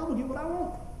problem with that. I'm going to get what I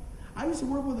want. I used to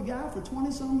work with a guy for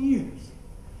 20-some years.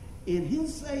 And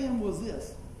his saying was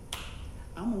this: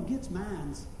 I'm going to get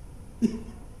mines.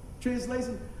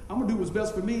 Translation, I'm going to do what's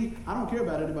best for me. I don't care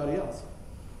about anybody else.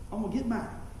 I'm going to get mine.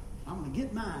 I'm going to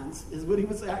get mines, is what he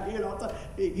would say. I hear it all the time.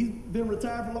 He's been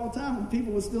retired for a long time, and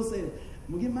people would still say it.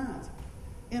 I'm going to get mines.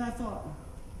 And I thought,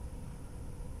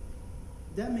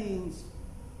 that means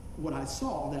what I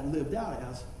saw that lived out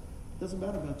as, doesn't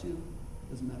matter about you.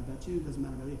 Doesn't matter about you. Doesn't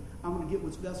matter about you. I'm going to get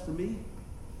what's best for me.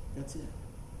 That's it.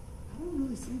 I don't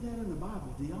really see that in the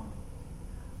Bible, do y'all?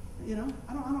 You know,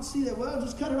 I don't see that. Well,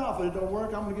 just cut it off. If it don't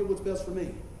work, I'm going to get what's best for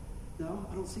me. No,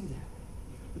 I don't see that.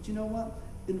 But you know what?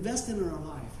 Invest in our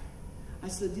life. I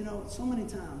said, you know, so many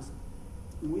times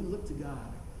when we look to God,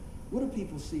 what do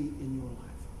people see in your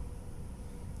life?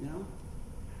 You know?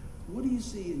 What do you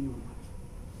see in your life?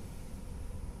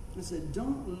 I said,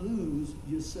 don't lose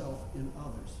yourself in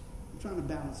others. I'm trying to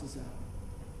balance this out.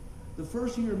 The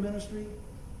first year of ministry,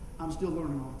 I'm still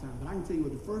learning all the time. But I can tell you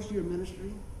what, the first year of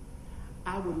ministry,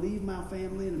 I would leave my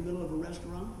family in the middle of a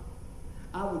restaurant.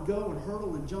 I would go and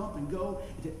hurdle and jump and go.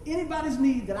 To anybody's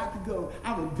need that I could go,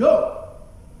 I would go.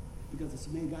 Because it's,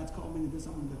 man, God's called me to this,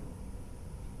 I'm going to go.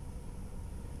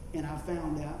 And I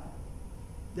found out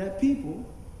that people,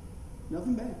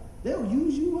 nothing bad, they'll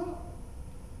use you up.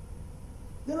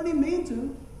 They don't even mean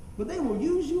to, but they will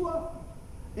use you up.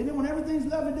 And then when everything's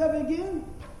lovey-dovey again,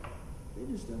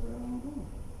 they just step right on going.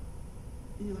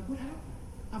 And you're like, what happened?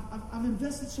 I've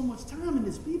invested so much time in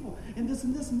these people, and this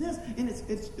and this and this, and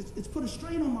it's put a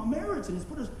strain on my marriage, and it's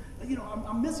put a, you know,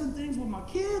 I'm missing things with my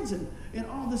kids and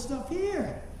all this stuff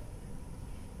here.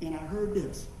 And I heard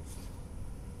this.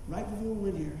 Right before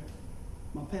we went here,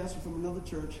 my pastor from another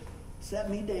church sat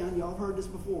me down. Y'all have heard this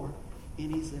before.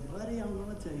 And he said, buddy, I'm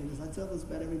going to tell you this. I tell this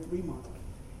about every 3 months.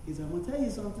 He said, I'm going to tell you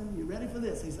something. You ready for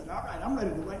this? He said, all right, I'm ready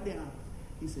to write down.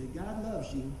 He said, God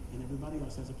loves you, and everybody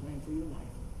else has a plan for your life.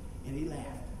 And he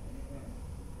laughed.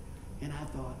 And I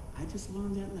thought, I just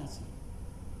learned that lesson.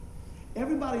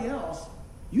 Everybody else,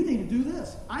 you need to do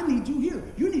this. I need you here.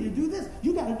 You need to do this.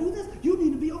 You got to do this. You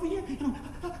need to be over here. And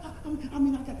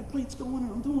I got the plates going,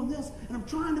 and I'm doing this, and I'm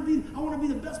trying to be, I want to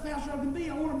be the best pastor I can be.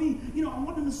 I want to be, you know, I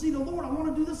want them to see the Lord. I want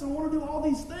to do this. I want to do all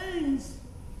these things.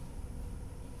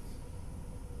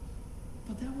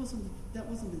 But that wasn't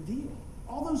the deal.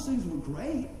 All those things were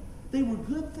great, They were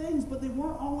good things, but they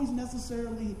weren't always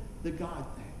necessarily the God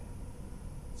thing.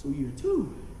 So year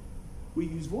 2, we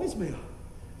use voicemail.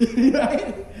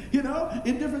 Right? You know,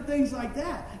 and different things like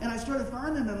that. And I started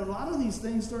finding that a lot of these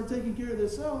things started taking care of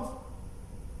themselves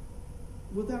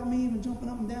without me even jumping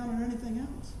up and down or anything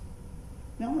else.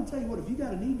 Now, I'm going to tell you what, if you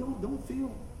got a need, don't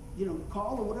feel,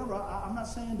 call or whatever. I'm not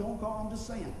saying don't call. I'm just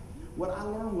saying what I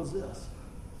learned was this,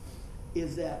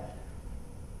 is that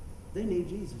they need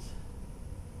Jesus.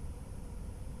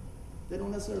 They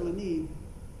don't necessarily need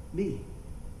me.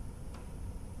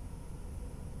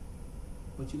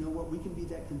 But you know what? We can be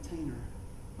that container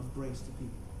of grace to people.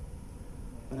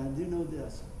 But I do know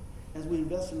this. As we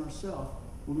invest in ourselves,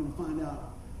 we're going to find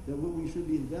out that what we should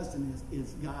be investing in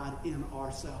is God in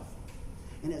ourselves.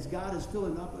 And as God is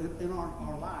filling up in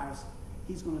our lives,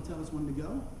 he's going to tell us when to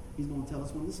go. He's going to tell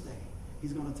us when to stay.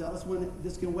 He's going to tell us when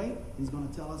this can wait. He's going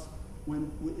to tell us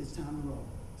when it's time to roll.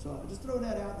 So just throw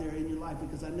that out there in your life,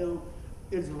 because I know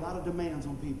there's a lot of demands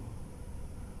on people.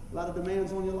 A lot of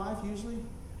demands on your life usually.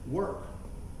 Work,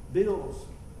 bills,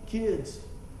 kids,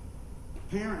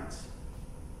 parents,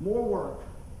 more work.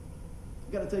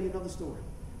 I've got to tell you another story.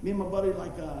 Me and my buddy,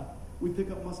 we pick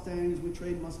up Mustangs, we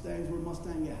trade Mustangs, we're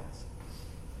Mustang guys.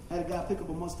 I had a guy pick up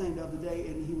a Mustang the other day,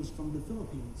 and he was from the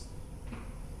Philippines.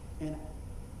 And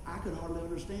I could hardly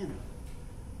understand him.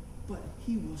 But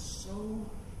he was so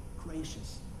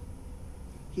gracious.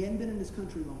 He hadn't been in this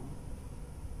country long.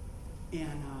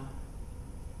 And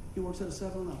he works at a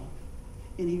 7-Eleven.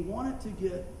 And he wanted to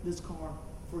get this car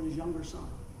for his younger son.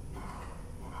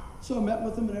 So I met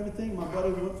with him and everything. My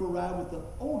buddy went for a ride with the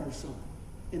older son.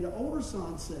 And the older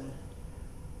son said,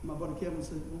 my buddy Kevin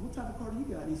said, well, what type of car do you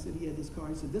got? And he said he had this car.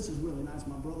 He said, this is really nice.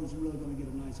 My brother's really going to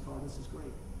get a nice car. This is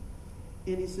great.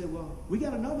 And he said, well, we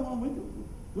got another one.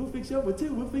 We'll fix you up with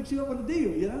 2. We'll fix you up with a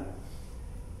deal, you know?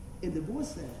 And the boy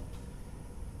said,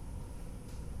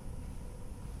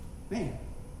 man,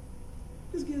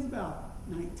 this kid's about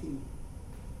 19.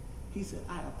 He said,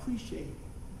 I appreciate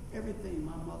everything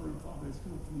my mother and father has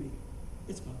done for me.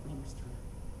 It's my brother's turn.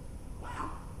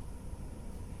 Wow.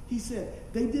 He said,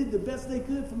 they did the best they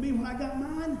could for me when I got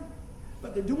mine,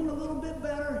 but they're doing a little bit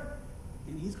better,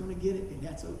 and he's going to get it, and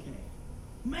that's okay.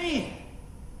 Man,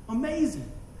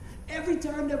 amazing. Every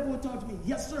time that boy talked to me,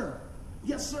 yes, sir,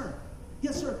 yes, sir,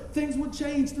 yes, sir. Things would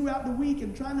change throughout the week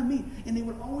and trying to meet, and they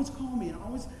would always call me, and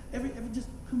always, every just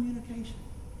communication.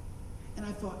 And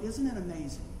I thought, isn't that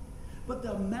amazing? But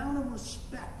the amount of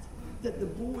respect that the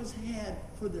boys had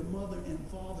for their mother and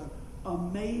father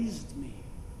amazed me.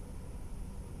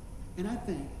 And I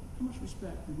think, how much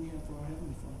respect do we have for our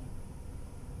Heavenly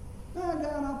Father? Oh,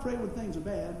 God, I'll pray when things are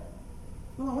bad.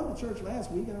 Well, I went to church last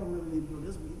week. I don't really need to go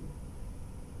this week.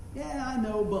 Yeah, I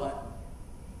know, but.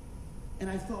 And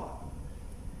I thought,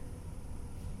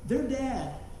 their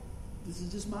dad, this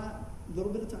is just my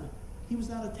little bit of time, he was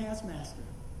not a taskmaster.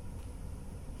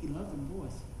 He loved them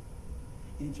boys.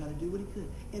 And he tried to do what he could.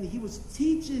 And he was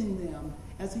teaching them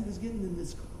as he was getting in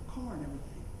this car and everything.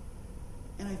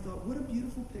 And I thought, what a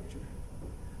beautiful picture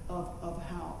of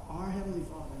how our Heavenly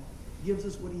Father gives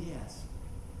us what he has.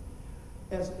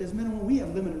 As men and women, we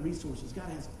have limited resources. God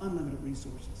has unlimited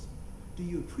resources. Do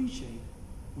you appreciate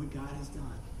what God has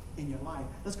done in your life?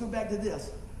 Let's go back to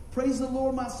this. Praise the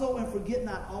Lord, my soul, and forget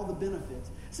not all the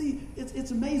benefits. See, it's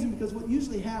amazing, because what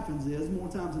usually happens is, more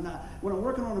times than not, when I'm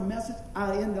working on a message,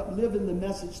 I end up living the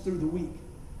message through the week.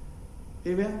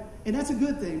 Amen? And that's a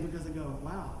good thing, because I go,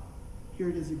 wow, here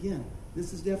it is again.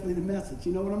 This is definitely the message.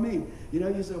 You know what I mean?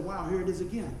 You say, wow, here it is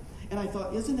again. And I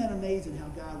thought, isn't that amazing how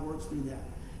God works through that?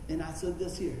 And I said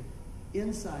this here.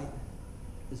 Insight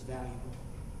is valuable.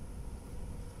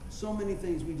 So many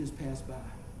things we just pass by.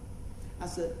 I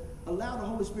said, allow the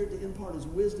Holy Spirit to impart his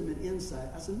wisdom and insight.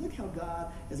 I said, look how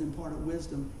God has imparted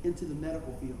wisdom into the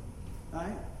medical field. All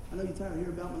right? I know you're tired of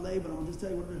hearing about my leg, but I'm going to just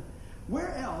tell you what.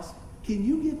 Where else can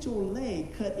you get your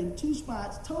leg cut in 2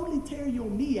 spots, totally tear your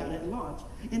knee out at lunch,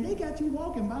 and they got you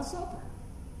walking by supper?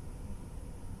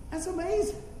 That's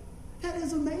amazing. That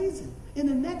is amazing. And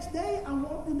the next day, I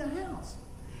walked in the house,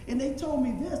 and they told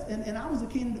me this, and I was a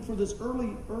candidate for this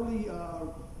early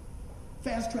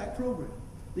fast-track program.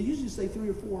 They usually say 3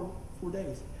 or 4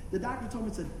 days. The doctor told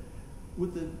me, said,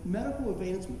 with the medical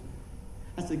advancement,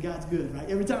 I said, God's good, right?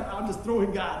 Every time I'm just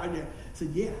throwing God right there. I said,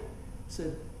 yeah. I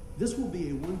said, this will be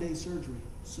a 1-day surgery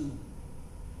soon.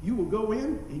 You will go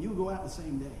in and you'll go out the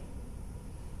same day.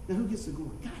 Now, who gets the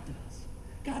glory? God does.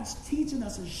 God's teaching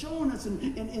us and showing us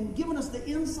and giving us the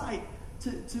insight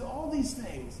to all these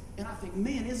things. And I think,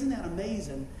 man, isn't that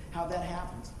amazing how that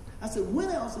happens? I said, when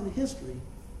else in history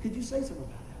could you say something about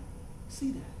that?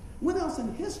 See that. When else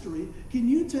in history can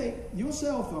you take your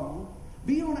cell phone,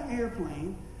 be on an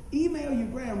airplane, email your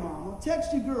grandmama,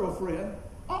 text your girlfriend.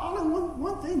 All in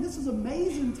one thing. This is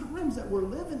amazing times that we're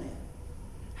living in.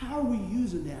 How are we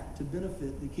using that to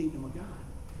benefit the kingdom of God?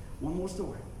 One more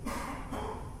story.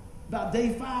 About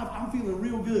day 5, I'm feeling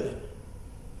real good.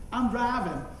 I'm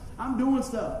driving. I'm doing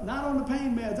stuff. Not on the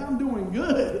pain meds. I'm doing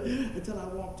good until I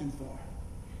walk too far.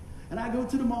 And I go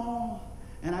to the mall,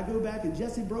 and I go back, and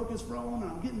Jesse broke his phone,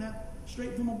 and I'm getting that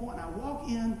straight from my boy, and I walk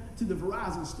in to the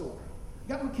Verizon store.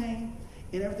 Got my cane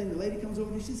and everything. The lady comes over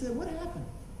to me. She said, "What happened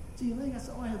to your leg?" I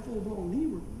said, "Oh, I had full-blown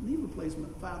knee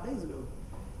replacement 5 days ago."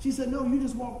 She said, "No, you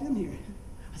just walked in here."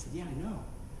 I said, "Yeah, I know."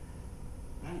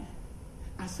 Right?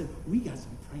 I said, "We got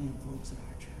some praying folks at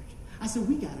our church." I said,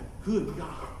 "We got a good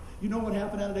God." You know what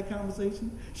happened out of that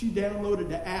conversation? She downloaded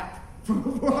the app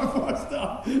for our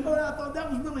stuff. Oh, I thought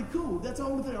that was really cool. That's the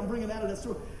only thing I'm bringing out of that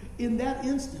story. In that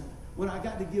instant, when I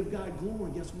got to give God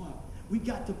glory, guess what? We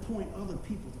got to point other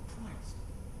people to Christ.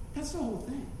 That's the whole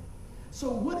thing.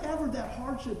 So whatever that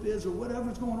hardship is or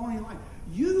whatever's going on in your life,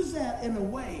 use that in a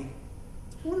way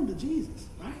to point them to Jesus,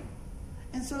 right?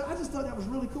 And so I just thought that was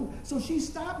really cool. So she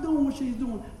stopped doing what she was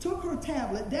doing, took her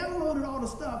tablet, downloaded all the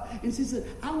stuff, and she said,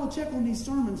 "I will check on these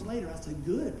sermons later." I said,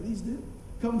 "Good, please do.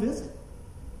 Come visit.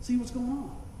 See what's going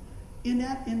on." In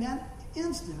that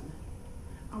instant,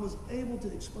 I was able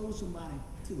to expose somebody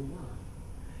to the Word.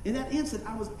 In that instant,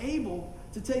 I was able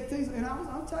to take things, and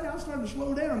I'll tell you, I was starting to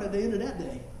slow down at the end of that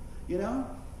day, you know?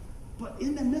 But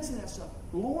in the midst of that stuff,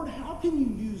 Lord, how can you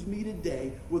use me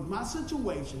today with my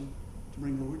situation to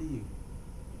bring glory to you?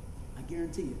 I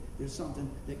guarantee you, there's something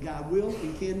that God will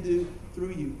and can do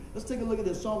through you. Let's take a look at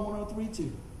this, Psalm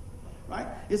 103:2, right?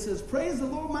 It says, "Praise the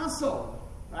Lord, my soul,"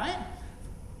 right?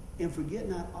 "And forget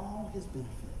not all his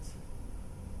benefits."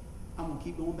 I'm going to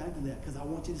keep going back to that because I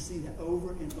want you to see that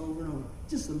over and over and over.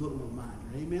 Just a little reminder,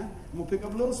 amen? I'm going to pick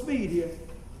up a little speed here.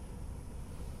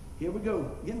 Here we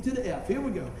go. Getting to the F. Here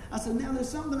we go. I said, now there's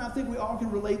something I think we all can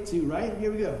relate to, right?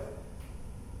 Here we go.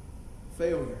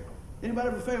 Failure. Anybody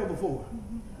ever failed before?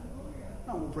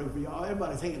 I'm going to pray for y'all.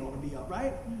 Everybody's hand ought to be up,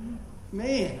 right?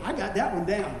 Man, I got that one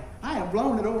down. I have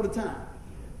blown it over the time.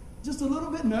 Just a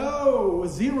little bit? No,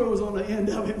 with zeros on the end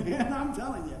of it, man. I'm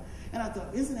telling you. And I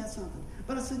thought, isn't that something?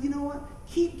 But I said, you know what?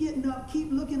 Keep getting up.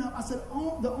 Keep looking up. I said,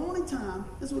 the only time,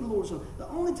 this is what the Lord said, the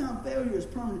only time failure is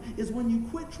permanent is when you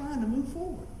quit trying to move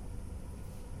forward.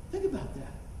 Think about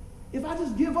that. If I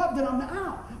just give up, then I'm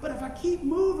out. But if I keep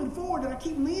moving forward and I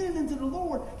keep leaning into the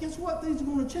Lord, guess what? Things are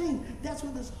going to change. That's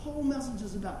what this whole message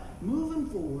is about. Moving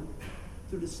forward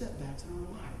through the setbacks in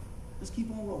our life. Let's keep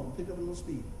on rolling. Pick up a little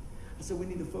speed. I said we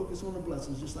need to focus on the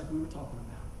blessings just like we were talking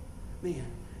about. Man,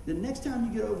 the next time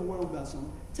you get overwhelmed about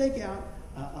something, take out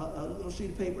a little sheet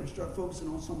of paper and start focusing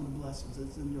on some of the blessings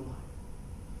that's in your life.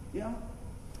 You know?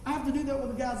 I have to do that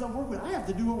with the guys I work with. I have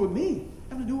to do it with me.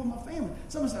 I have to do it with my family.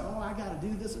 Someone said, oh, I got to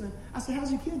do this and that. I said,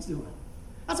 how's your kids doing?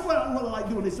 I said, what I like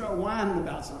doing, they start whining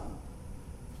about something.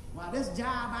 Well, this job,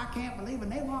 I can't believe it.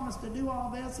 They want us to do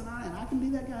all this, and I can be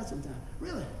that guy sometimes.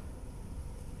 Really?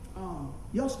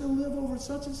 Y'all still live over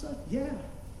such and such? Yeah,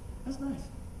 that's nice.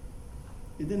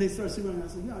 And then they start saying, I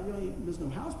said, there's no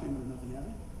house payment or nothing, have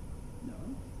you? No.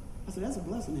 I said, that's a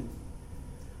blessing, isn't it?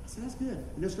 I said, that's good.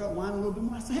 And they start whining a little bit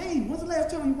more. I said, hey, when's the last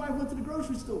time your wife went to the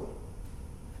grocery store?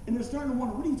 And they're starting to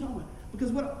wonder, what are you talking about?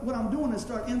 Because what I'm doing is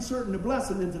start inserting the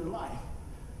blessing into their life.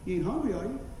 You ain't hungry, are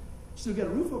you? You still got a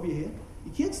roof over your head.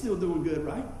 Your kid's still doing good,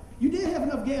 right? You did have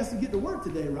enough gas to get to work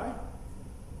today, right?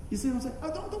 You see what I'm saying?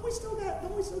 Oh, don't we still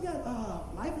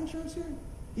got life insurance here?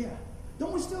 Yeah.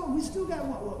 We still got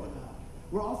what?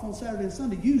 We're off on Saturday and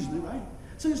Sunday usually, right?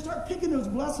 So you start picking those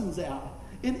blessings out.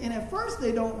 And at first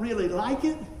they don't really like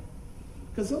it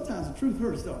because sometimes the truth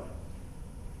hurts, don't it?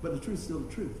 But the truth's still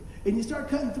the truth. And you start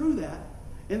cutting through that,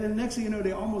 and then the next thing you know,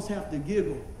 they almost have to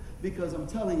giggle because I'm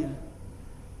telling you,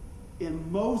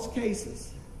 in most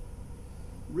cases,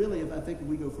 really, if I think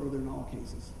we go further in all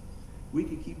cases, we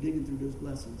could keep digging through those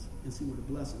blessings and see where the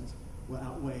blessings will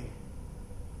outweigh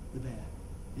the bad.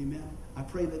 Amen? I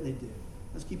pray that they did.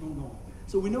 Let's keep on going.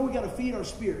 So we know we got to feed our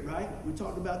spirit, right? We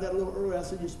talked about that a little earlier. I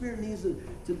said your spirit needs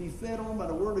to be fed on by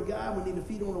the Word of God. We need to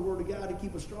feed on the Word of God to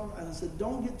keep us strong. And I said,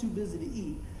 don't get too busy to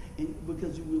eat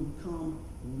because you will become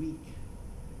weak.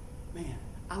 Man,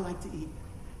 I like to eat.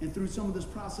 And through some of this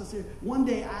process here, one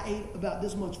day I ate about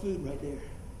this much food right there.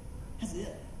 That's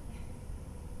it.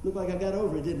 Looked like I got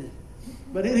over it, didn't it?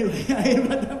 But anyway, I ate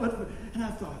about that much food. And I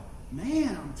thought,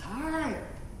 man, I'm tired.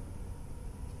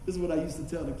 This is what I used to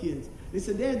tell the kids. They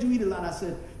said, Dad, you eat a lot. I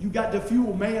said, you got to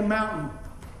fuel Man Mountain.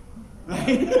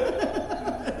 Right?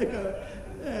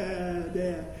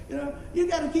 Dad. You know, you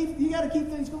got to keep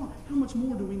things going. How much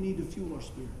more do we need to fuel our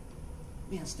spirit?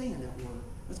 Man, stay in that word.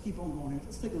 Let's keep on going here.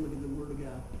 Let's take a look at the word of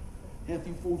God.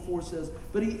 Matthew 4:4 says,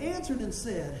 but he answered and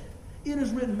said, it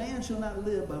is written, man shall not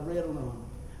live by bread alone,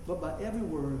 but by every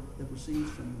word that proceeds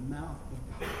from the mouth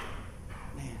of God.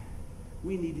 Man,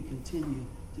 we need to continue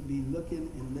to be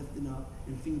looking and lifting up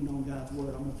and feeding on God's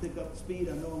word. I'm going to pick up the speed.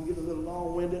 I know I'm getting a little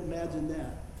long-winded. Imagine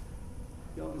that.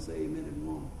 Y'all can say amen if you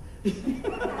want.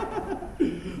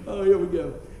 Oh, here we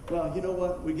go. Well, you know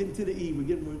what? We're getting to the E.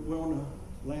 We're on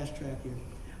the last track here.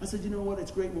 I said, you know what?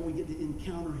 It's great when we get to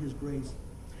encounter his grace.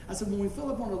 I said, when we fill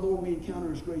up on the Lord, we encounter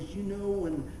his grace. You know,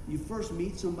 when you first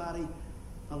meet somebody,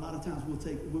 a lot of times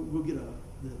we'll get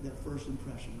that first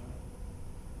impression, right?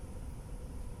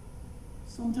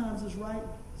 Sometimes it's right,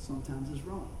 sometimes it's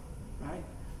wrong, right?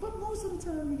 But most of the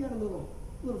time, you got a little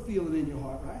feeling in your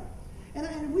heart, right?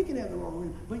 And we can have the wrong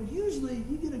one, but usually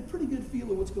you get a pretty good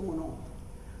feel of what's going on.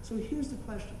 So here's the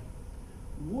question.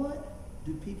 What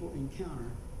do people encounter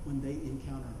when they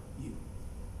encounter you?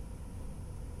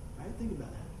 Right? Think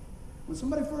about that. When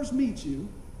somebody first meets you,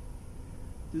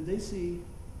 do they see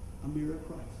a mirror of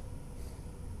Christ?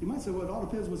 You might say, well, it all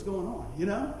depends what's going on, you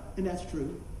know? And that's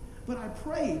true. But I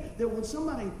pray that when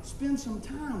somebody spends some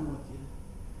time with you,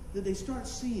 that they start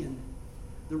seeing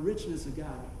the richness of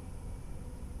God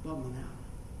bubbling out.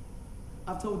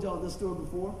 I've told y'all this story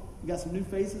before. We got some new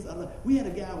faces. We had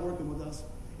a guy working with us,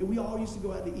 and we all used to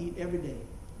go out to eat every day.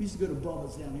 We used to go to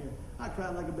Bubba's down here. I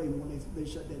cried like a baby when they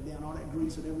shut that down, all that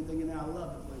grease and everything, and I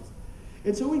love the place.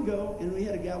 And so we go, and we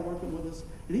had a guy working with us,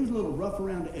 and he was a little rough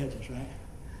around the edges, right?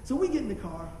 So we get in the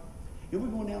car, and we're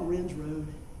going down Ridge Road.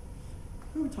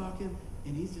 We were talking,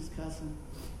 and he's just cussing,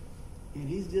 and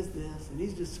he's just this, and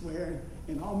he's just swearing,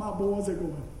 and all my boys are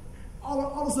going. All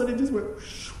of a sudden, it just went,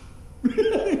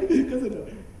 because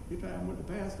if I went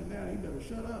to pastor now, he better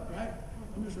shut up, right?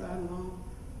 I'm just riding along.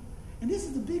 And this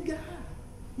is the big guy,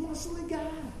 muscly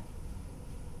guy.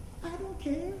 I don't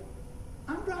care.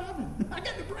 I'm driving. I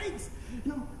got the brakes.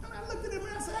 You know, and I looked at him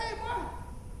and I said, hey, boy.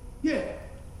 Yeah.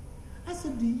 I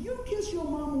said, do you kiss your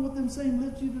mama with them same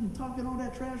lips you've been talking all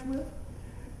that trash with?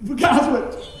 The guys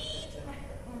went,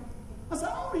 I said,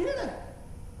 I don't hear that.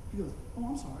 He goes, oh,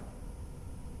 I'm sorry.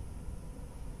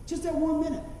 Just that 1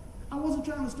 minute. I wasn't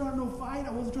trying to start no fight.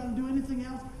 I wasn't trying to do anything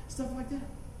else, stuff like that.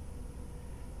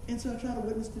 And so I tried to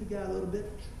witness to the guy a little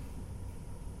bit.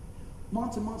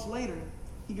 Months and months later,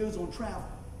 he goes on travel.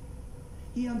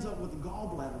 He ends up with a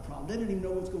gallbladder problem. They didn't even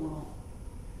know what's going on.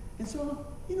 And so,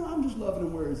 you know, I'm just loving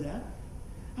him where he's at.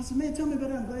 I said, man, tell me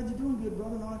about it. I'm glad you're doing good,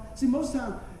 brother. And all that. See, most of the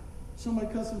time, somebody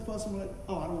cussing, fussing, like,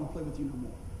 oh, I don't want to play with you no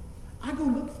more. I go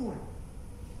look for it.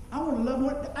 I want to love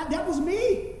more. That was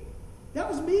me. That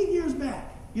was me years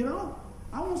back, you know.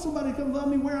 I want somebody to come love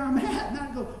me where I'm at,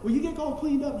 not go, well, you get all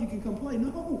cleaned up, you can come play.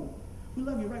 No, we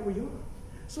love you right where you are.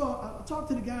 So I talked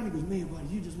to the guy, and he goes, man, buddy,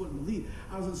 you just wouldn't believe.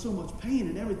 I was in so much pain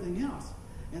and everything else.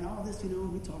 And all this, you know,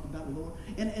 we talked about the Lord.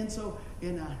 And so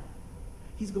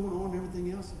he's going on and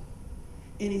everything else.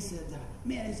 And he said,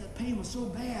 man, he said, pain was so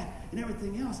bad and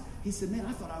everything else. He said, man,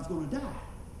 I thought I was going to die.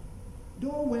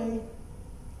 Doorway.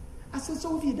 I said,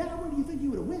 so if you died, where do you think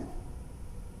you would have went?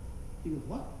 He goes,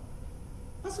 what?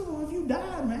 I said, well, if you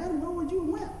died, man, where would you have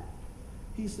went?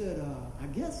 He said, I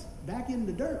guess back in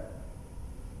the dirt.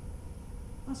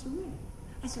 I said, really?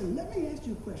 I said, let me ask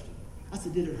you a question. I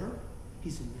said, did it hurt? He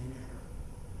said, man, it hurt.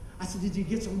 I said, did you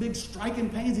get some big striking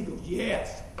pains? He goes,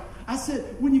 yes. I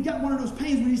said, when you got one of those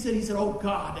pains, when he said, oh,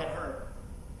 God, that hurt.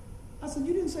 I said,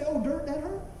 you didn't say, oh, dirt, that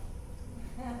hurt?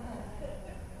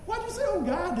 Why'd you say, oh,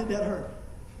 God, did that hurt?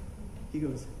 He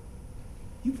goes,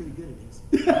 you're pretty good at this.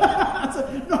 I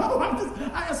said, no,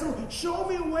 I said, show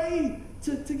me a way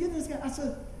to get this guy. I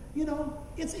said, you know,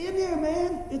 it's in there,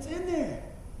 man. It's in there.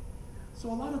 So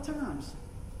a lot of times,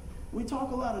 we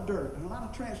talk a lot of dirt and a lot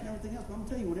of trash and everything else, but I'm going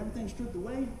to tell you, when everything's stripped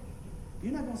away,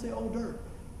 you're not going to say, oh, dirt.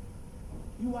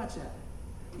 You watch that.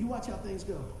 You watch how things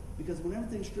go. Because when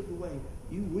everything's stripped away,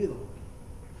 you will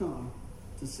come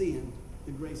to seeing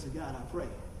the grace of God, I pray.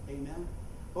 Amen?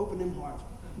 Open them hearts.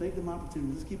 Make them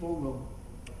opportunities. Let's keep on rolling.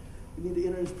 We need to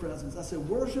enter his presence. I said,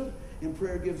 worship and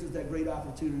prayer gives us that great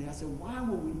opportunity. I said, why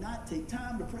will we not take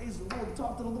time to praise the Lord, to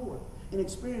talk to the Lord, and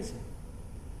experience him?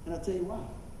 And I'll tell you why.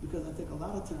 Because I think a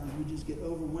lot of times we just get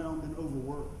overwhelmed and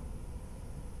overworked.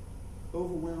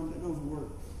 Overwhelmed and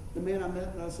overworked. The man I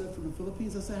met, I said, from the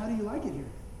Philippines, I said, how do you like it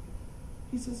here?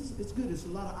 He says, it's good. It's a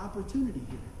lot of opportunity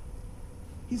here.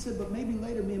 He said, but maybe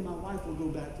later me and my wife will go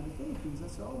back to the Philippines. I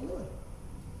said, oh, really?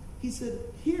 He said,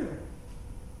 here.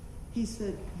 He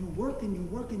said, you work and you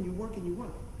work and you work and you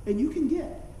work. And you can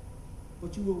get,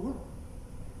 but you will work.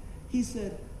 He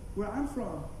said, where I'm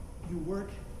from, you work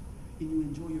and you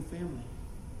enjoy your family.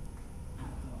 I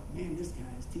thought, man, this guy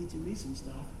is teaching me some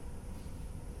stuff.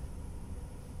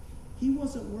 He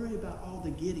wasn't worried about all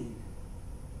the getting.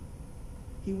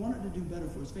 He wanted to do better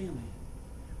for his family.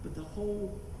 But the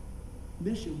whole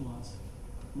mission was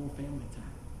more family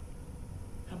time.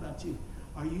 How about you?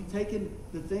 Are you taking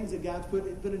the things that God's put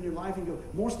in your life and go,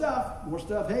 more stuff,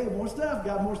 hey, more stuff,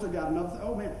 God, more stuff, God, another,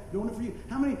 oh man, doing it for you.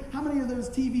 How many of those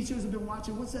TV shows have been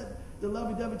watching? What's that, the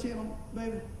Lovey-Dovey channel,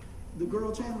 baby? The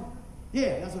girl channel?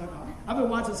 Yeah, that's what I call it. I've been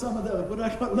watching some of those, but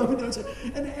I call it Lovey-Dovey channel.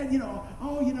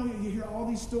 And you hear all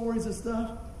these stories and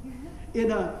stuff. And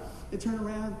turn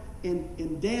around,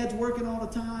 and dad's working all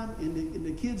the time, and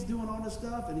the kid's doing all this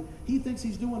stuff, and he thinks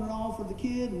he's doing it all for the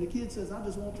kid, and the kid says, I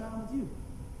just want time with you.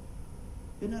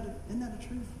 Isn't that the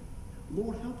truth?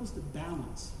 Lord, help us to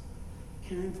balance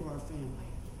caring for our family,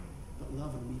 but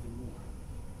loving them even more.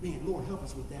 Man, Lord, help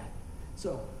us with that.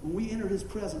 So when we enter his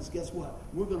presence, guess what?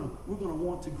 We're gonna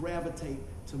want to gravitate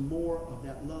to more of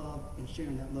that love and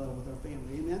sharing that love with our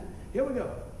family. Amen? Here we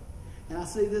go. And I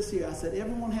say this here. I said,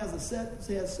 everyone has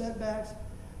setbacks.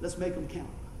 Let's make them count.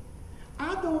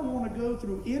 I don't want to go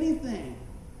through anything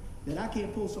that I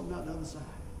can't pull something out the other side.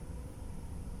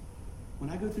 When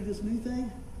I go through this new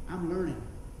thing, I'm learning.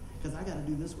 Because I got to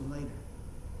do this one later.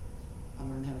 I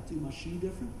learned how to do my shoe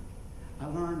different. I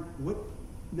learned what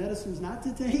medicines not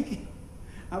to take.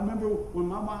 I remember when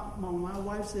my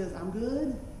wife says, I'm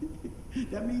good,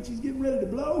 that means she's getting ready to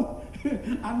blow.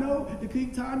 I know to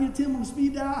keep Tanya, Tim on the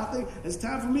speed dial. I think it's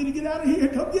time for me to get out of here.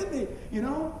 Come get me,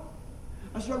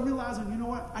 I start realizing, you know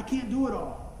what? I can't do it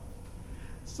all.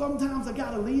 Sometimes I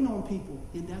got to lean on people,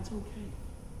 and that's okay.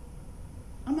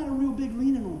 I'm not a real big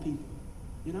leaning on people,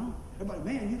 Everybody,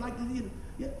 man, you like to,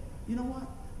 yeah. You know what?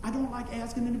 I don't like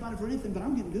asking anybody for anything, but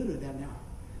I'm getting good at that now.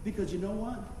 Because you know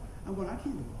what? I can't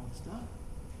do all this stuff.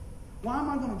 Why am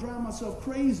I going to drive myself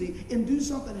crazy and do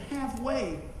something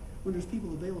halfway when there's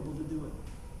people available to do it?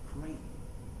 Great.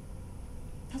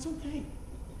 That's okay.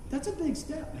 That's a big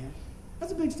step, man.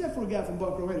 That's a big step for a guy from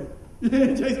Buckrow, isn't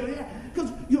it? Jason, yeah.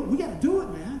 Because, we got to do it,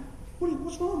 man.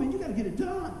 What's wrong, man? You got to get it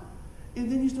done.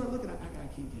 And then you start looking, I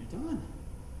can't get it done.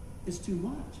 It's too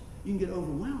much. You can get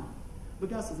overwhelmed. But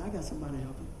God says, I got somebody to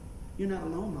help you. You're not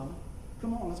alone, brother.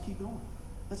 Come on, let's keep going.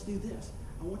 Let's do this.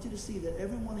 I want you to see that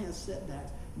everyone has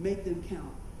setbacks. Make them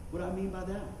count. What I mean by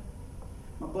that?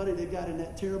 My buddy that got in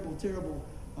that terrible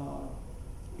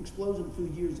explosion a few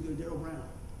years ago, Daryl Brown.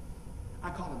 I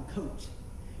call him Coach.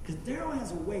 Because Daryl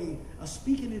has a way of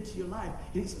speaking into your life.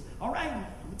 And he says, all right, I'm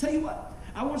going to tell you what.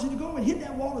 I want you to go and hit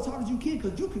that wall as hard as you can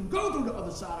because you can go through the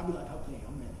other side. I'll be like, okay,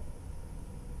 I'm ready.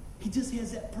 He just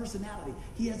has that personality.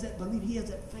 He has that belief. He has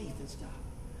that faith and stuff.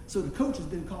 So the coach has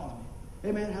been calling me.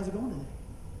 Hey, man, how's it going today?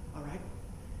 All right.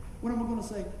 What am I going to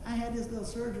say? I had this little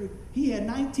surgery. He had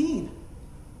 19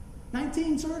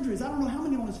 surgeries. I don't know how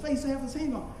many on his face, half his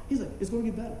hand on. He's like, it's going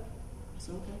to get better. I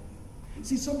said, okay.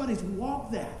 See, somebody's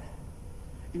walked that.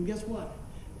 And guess what?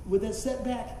 With that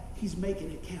setback, he's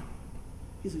making it count.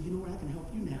 He said, you know what? I can help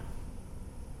you now.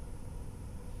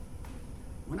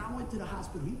 When I went to the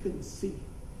hospital, he couldn't see.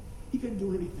 He couldn't do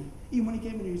anything. Even when he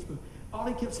came in here, all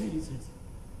he kept saying, he says,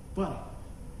 buddy,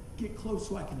 get close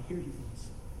so I can hear your voice.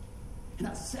 And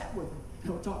I sat with him,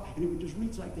 and I would talk, and he would just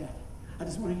reach like that. I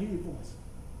just want to hear your voice.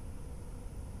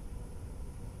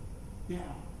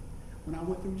 Now, when I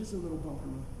went through just a little bumper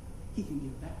road, he can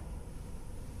give back.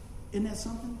 Isn't that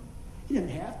something? He didn't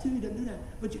have to. He didn't do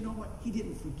that. But you know what? He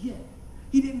didn't forget.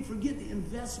 He didn't forget the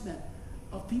investment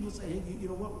of people saying, hey, you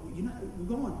know what?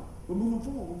 We're going. We're moving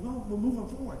forward. We're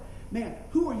moving forward. Man,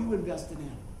 who are you investing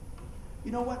in?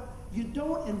 You know what? You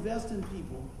don't invest in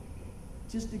people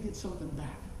just to get something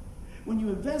back. When you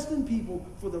invest in people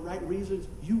for the right reasons,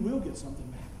 you will get something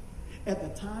back at the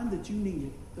time that you need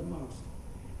it the most.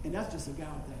 And that's just a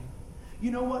God thing.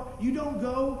 You know what? You don't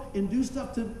go and do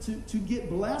stuff to get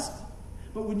blessed,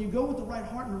 but when you go with the right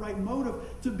heart and the right motive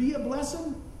to be a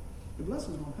blessing, the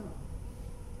blessing's going to come.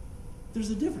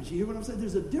 There's a difference. You hear what I'm saying?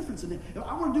 There's a difference in it. If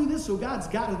I want to do this, so God's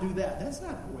got to do that. That's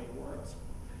not the way it works.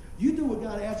 You do what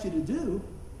God asks you to do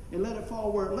and let it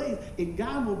fall where it lays, and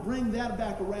God will bring that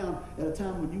back around at a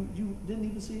time when you didn't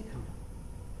even see it coming.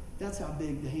 That's how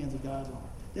big the hands of God are.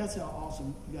 That's how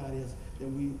awesome God is that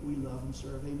we love and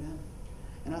serve. Amen?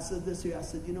 And I said this here. I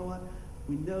said, you know what?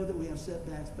 We know that we have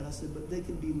setbacks, but I said, but they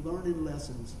can be learning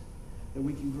lessons that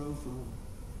we can grow from.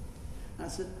 And I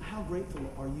said, how grateful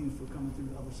are you for coming through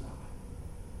the other side?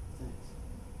 Thanks.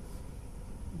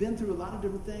 Been through a lot of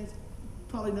different things.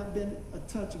 Probably not been a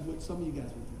touch of what some of you guys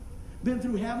went through. Been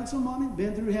through having some money,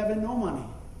 been through having no money.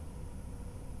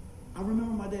 I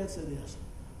remember my dad said this.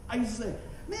 I used to say,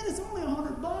 man, it's only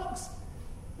 $100.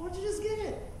 Why don't you just get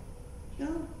it? You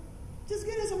know? Just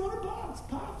get us $100.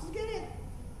 Pops,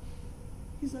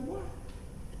 He's like, what?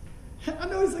 I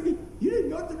know he's thinking, you didn't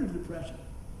go through the depression.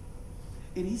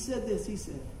 And he said this, he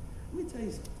said, let me tell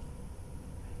you something.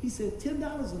 He said,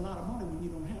 $10 is a lot of money when you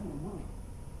don't have no money.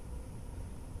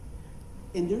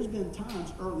 And there's been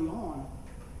times early on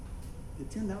that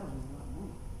 $10 was a lot of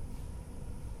money.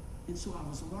 And so I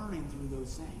was learning through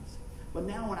those things. But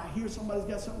now when I hear somebody's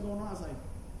got something going on, I was like,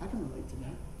 I can relate to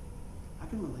that. I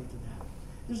can relate to that.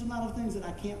 There's a lot of things that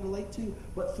I can't relate to,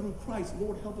 but through Christ,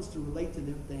 Lord, help us to relate to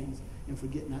them things and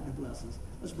forget not the blessings.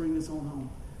 Let's bring this on home.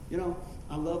 You know,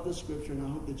 I love this scripture, and I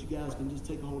hope that you guys can just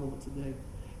take a hold of it today.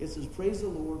 It says, praise the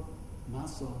Lord, my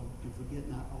soul, and forget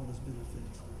not all his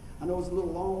benefits. I know it's a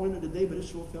little long-winded today, but it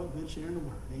sure felt good sharing the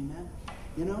word. Amen?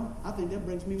 You know, I think that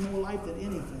brings me more life than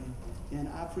anything. And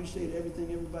I appreciate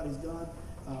everything everybody's done.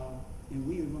 And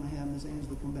we are going to have Miss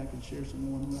Angela come back and share some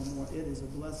more and more and more. It is a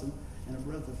blessing and a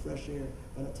breath of fresh air.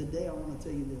 But today I want to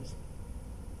tell you this.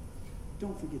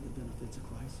 Don't forget the benefits of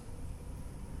Christ.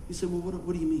 You say, well,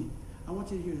 what do you mean? I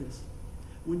want you to hear this.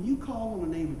 When you call on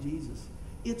the name of Jesus,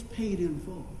 it's paid in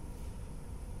full.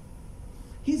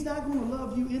 He's not going to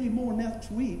love you any more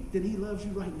next week than he loves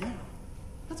you right now.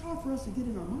 That's hard for us to get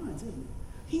in our minds, isn't it?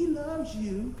 He loves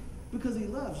you because he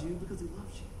loves you because he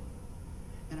loves you.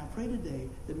 And I pray today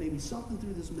that maybe something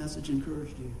through this message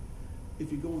encouraged you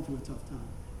if you're going through a tough time,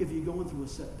 if you're going through a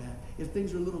setback, if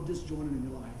things are a little disjointed in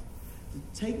your life.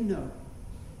 To take note,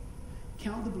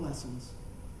 count the blessings,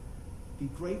 be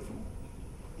grateful,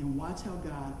 and watch how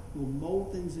God will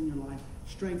mold things in your life,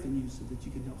 strengthen you so that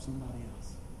you can help somebody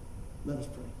else. Let us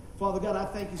pray. Father God, I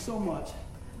thank you so much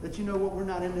that you know what, we're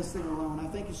not in this thing alone. I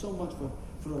thank you so much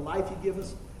for the life you give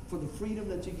us, for the freedom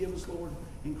that you give us, Lord,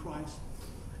 in Christ.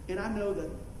 And I know that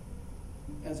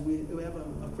as we have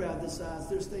a crowd this size,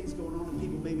 there's things going on that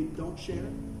people maybe don't share.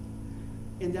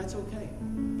 And that's okay.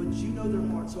 But you know their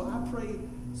heart. So I pray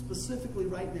specifically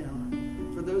right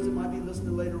now for those that might be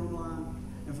listening later online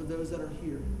and for those that are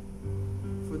here,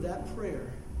 for that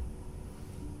prayer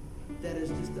that is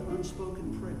just the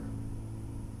unspoken prayer.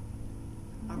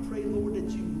 I pray, Lord,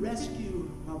 that you rescue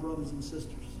my brothers and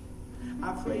sisters.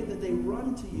 I pray that they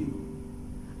run to you.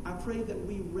 I pray that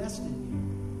we rest in you.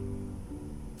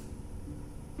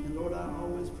 And Lord, I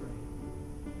always pray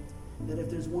that if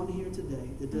there's one here today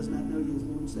that does not know you as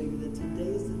Lord and Savior, that today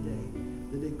is the day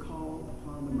that they call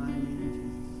upon the mighty name of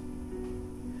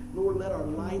Jesus. Lord, let our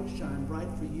light shine bright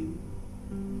for you,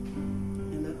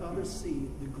 and let others see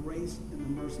the grace and the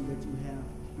mercy that you have.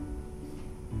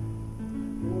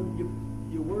 Lord,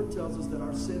 your word tells us that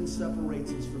our sin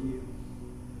separates us from you,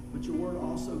 but your word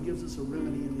also gives us a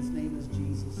remedy, and his name is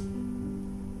Jesus.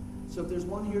 So if there's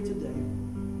one here today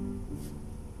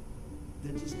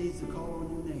that just needs to call on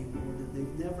your name, Lord, that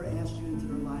they've never asked you into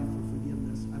their life for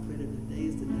forgiveness, I pray that today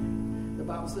is the day. The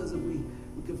Bible says that we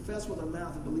confess with our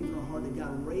mouth and believe in our heart that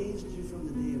God raised you from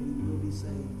the dead, we will be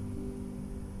saved.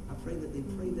 I pray that they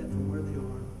pray that from where they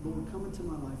are. Lord, come into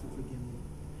my life and forgive me.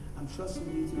 I'm trusting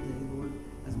you today, Lord,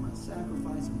 as my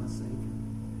sacrifice and my Savior.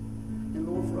 And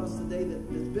Lord, for us today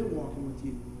that's been walking with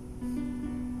you,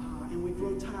 and we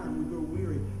grow tired, we grow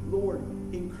weary, Lord,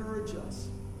 encourage us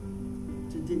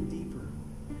to dig deeper,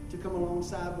 to come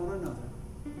alongside one another,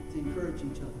 to encourage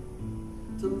each other,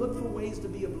 to look for ways to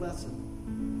be a blessing,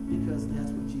 because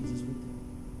that's what Jesus would do.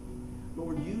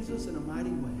 Lord, use us in a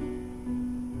mighty way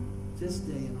this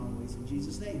day and always. In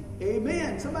Jesus' name,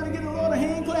 amen. Somebody give the Lord a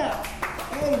hand clap.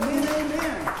 Amen,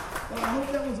 amen. Well, I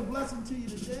hope that was a blessing to you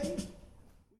today.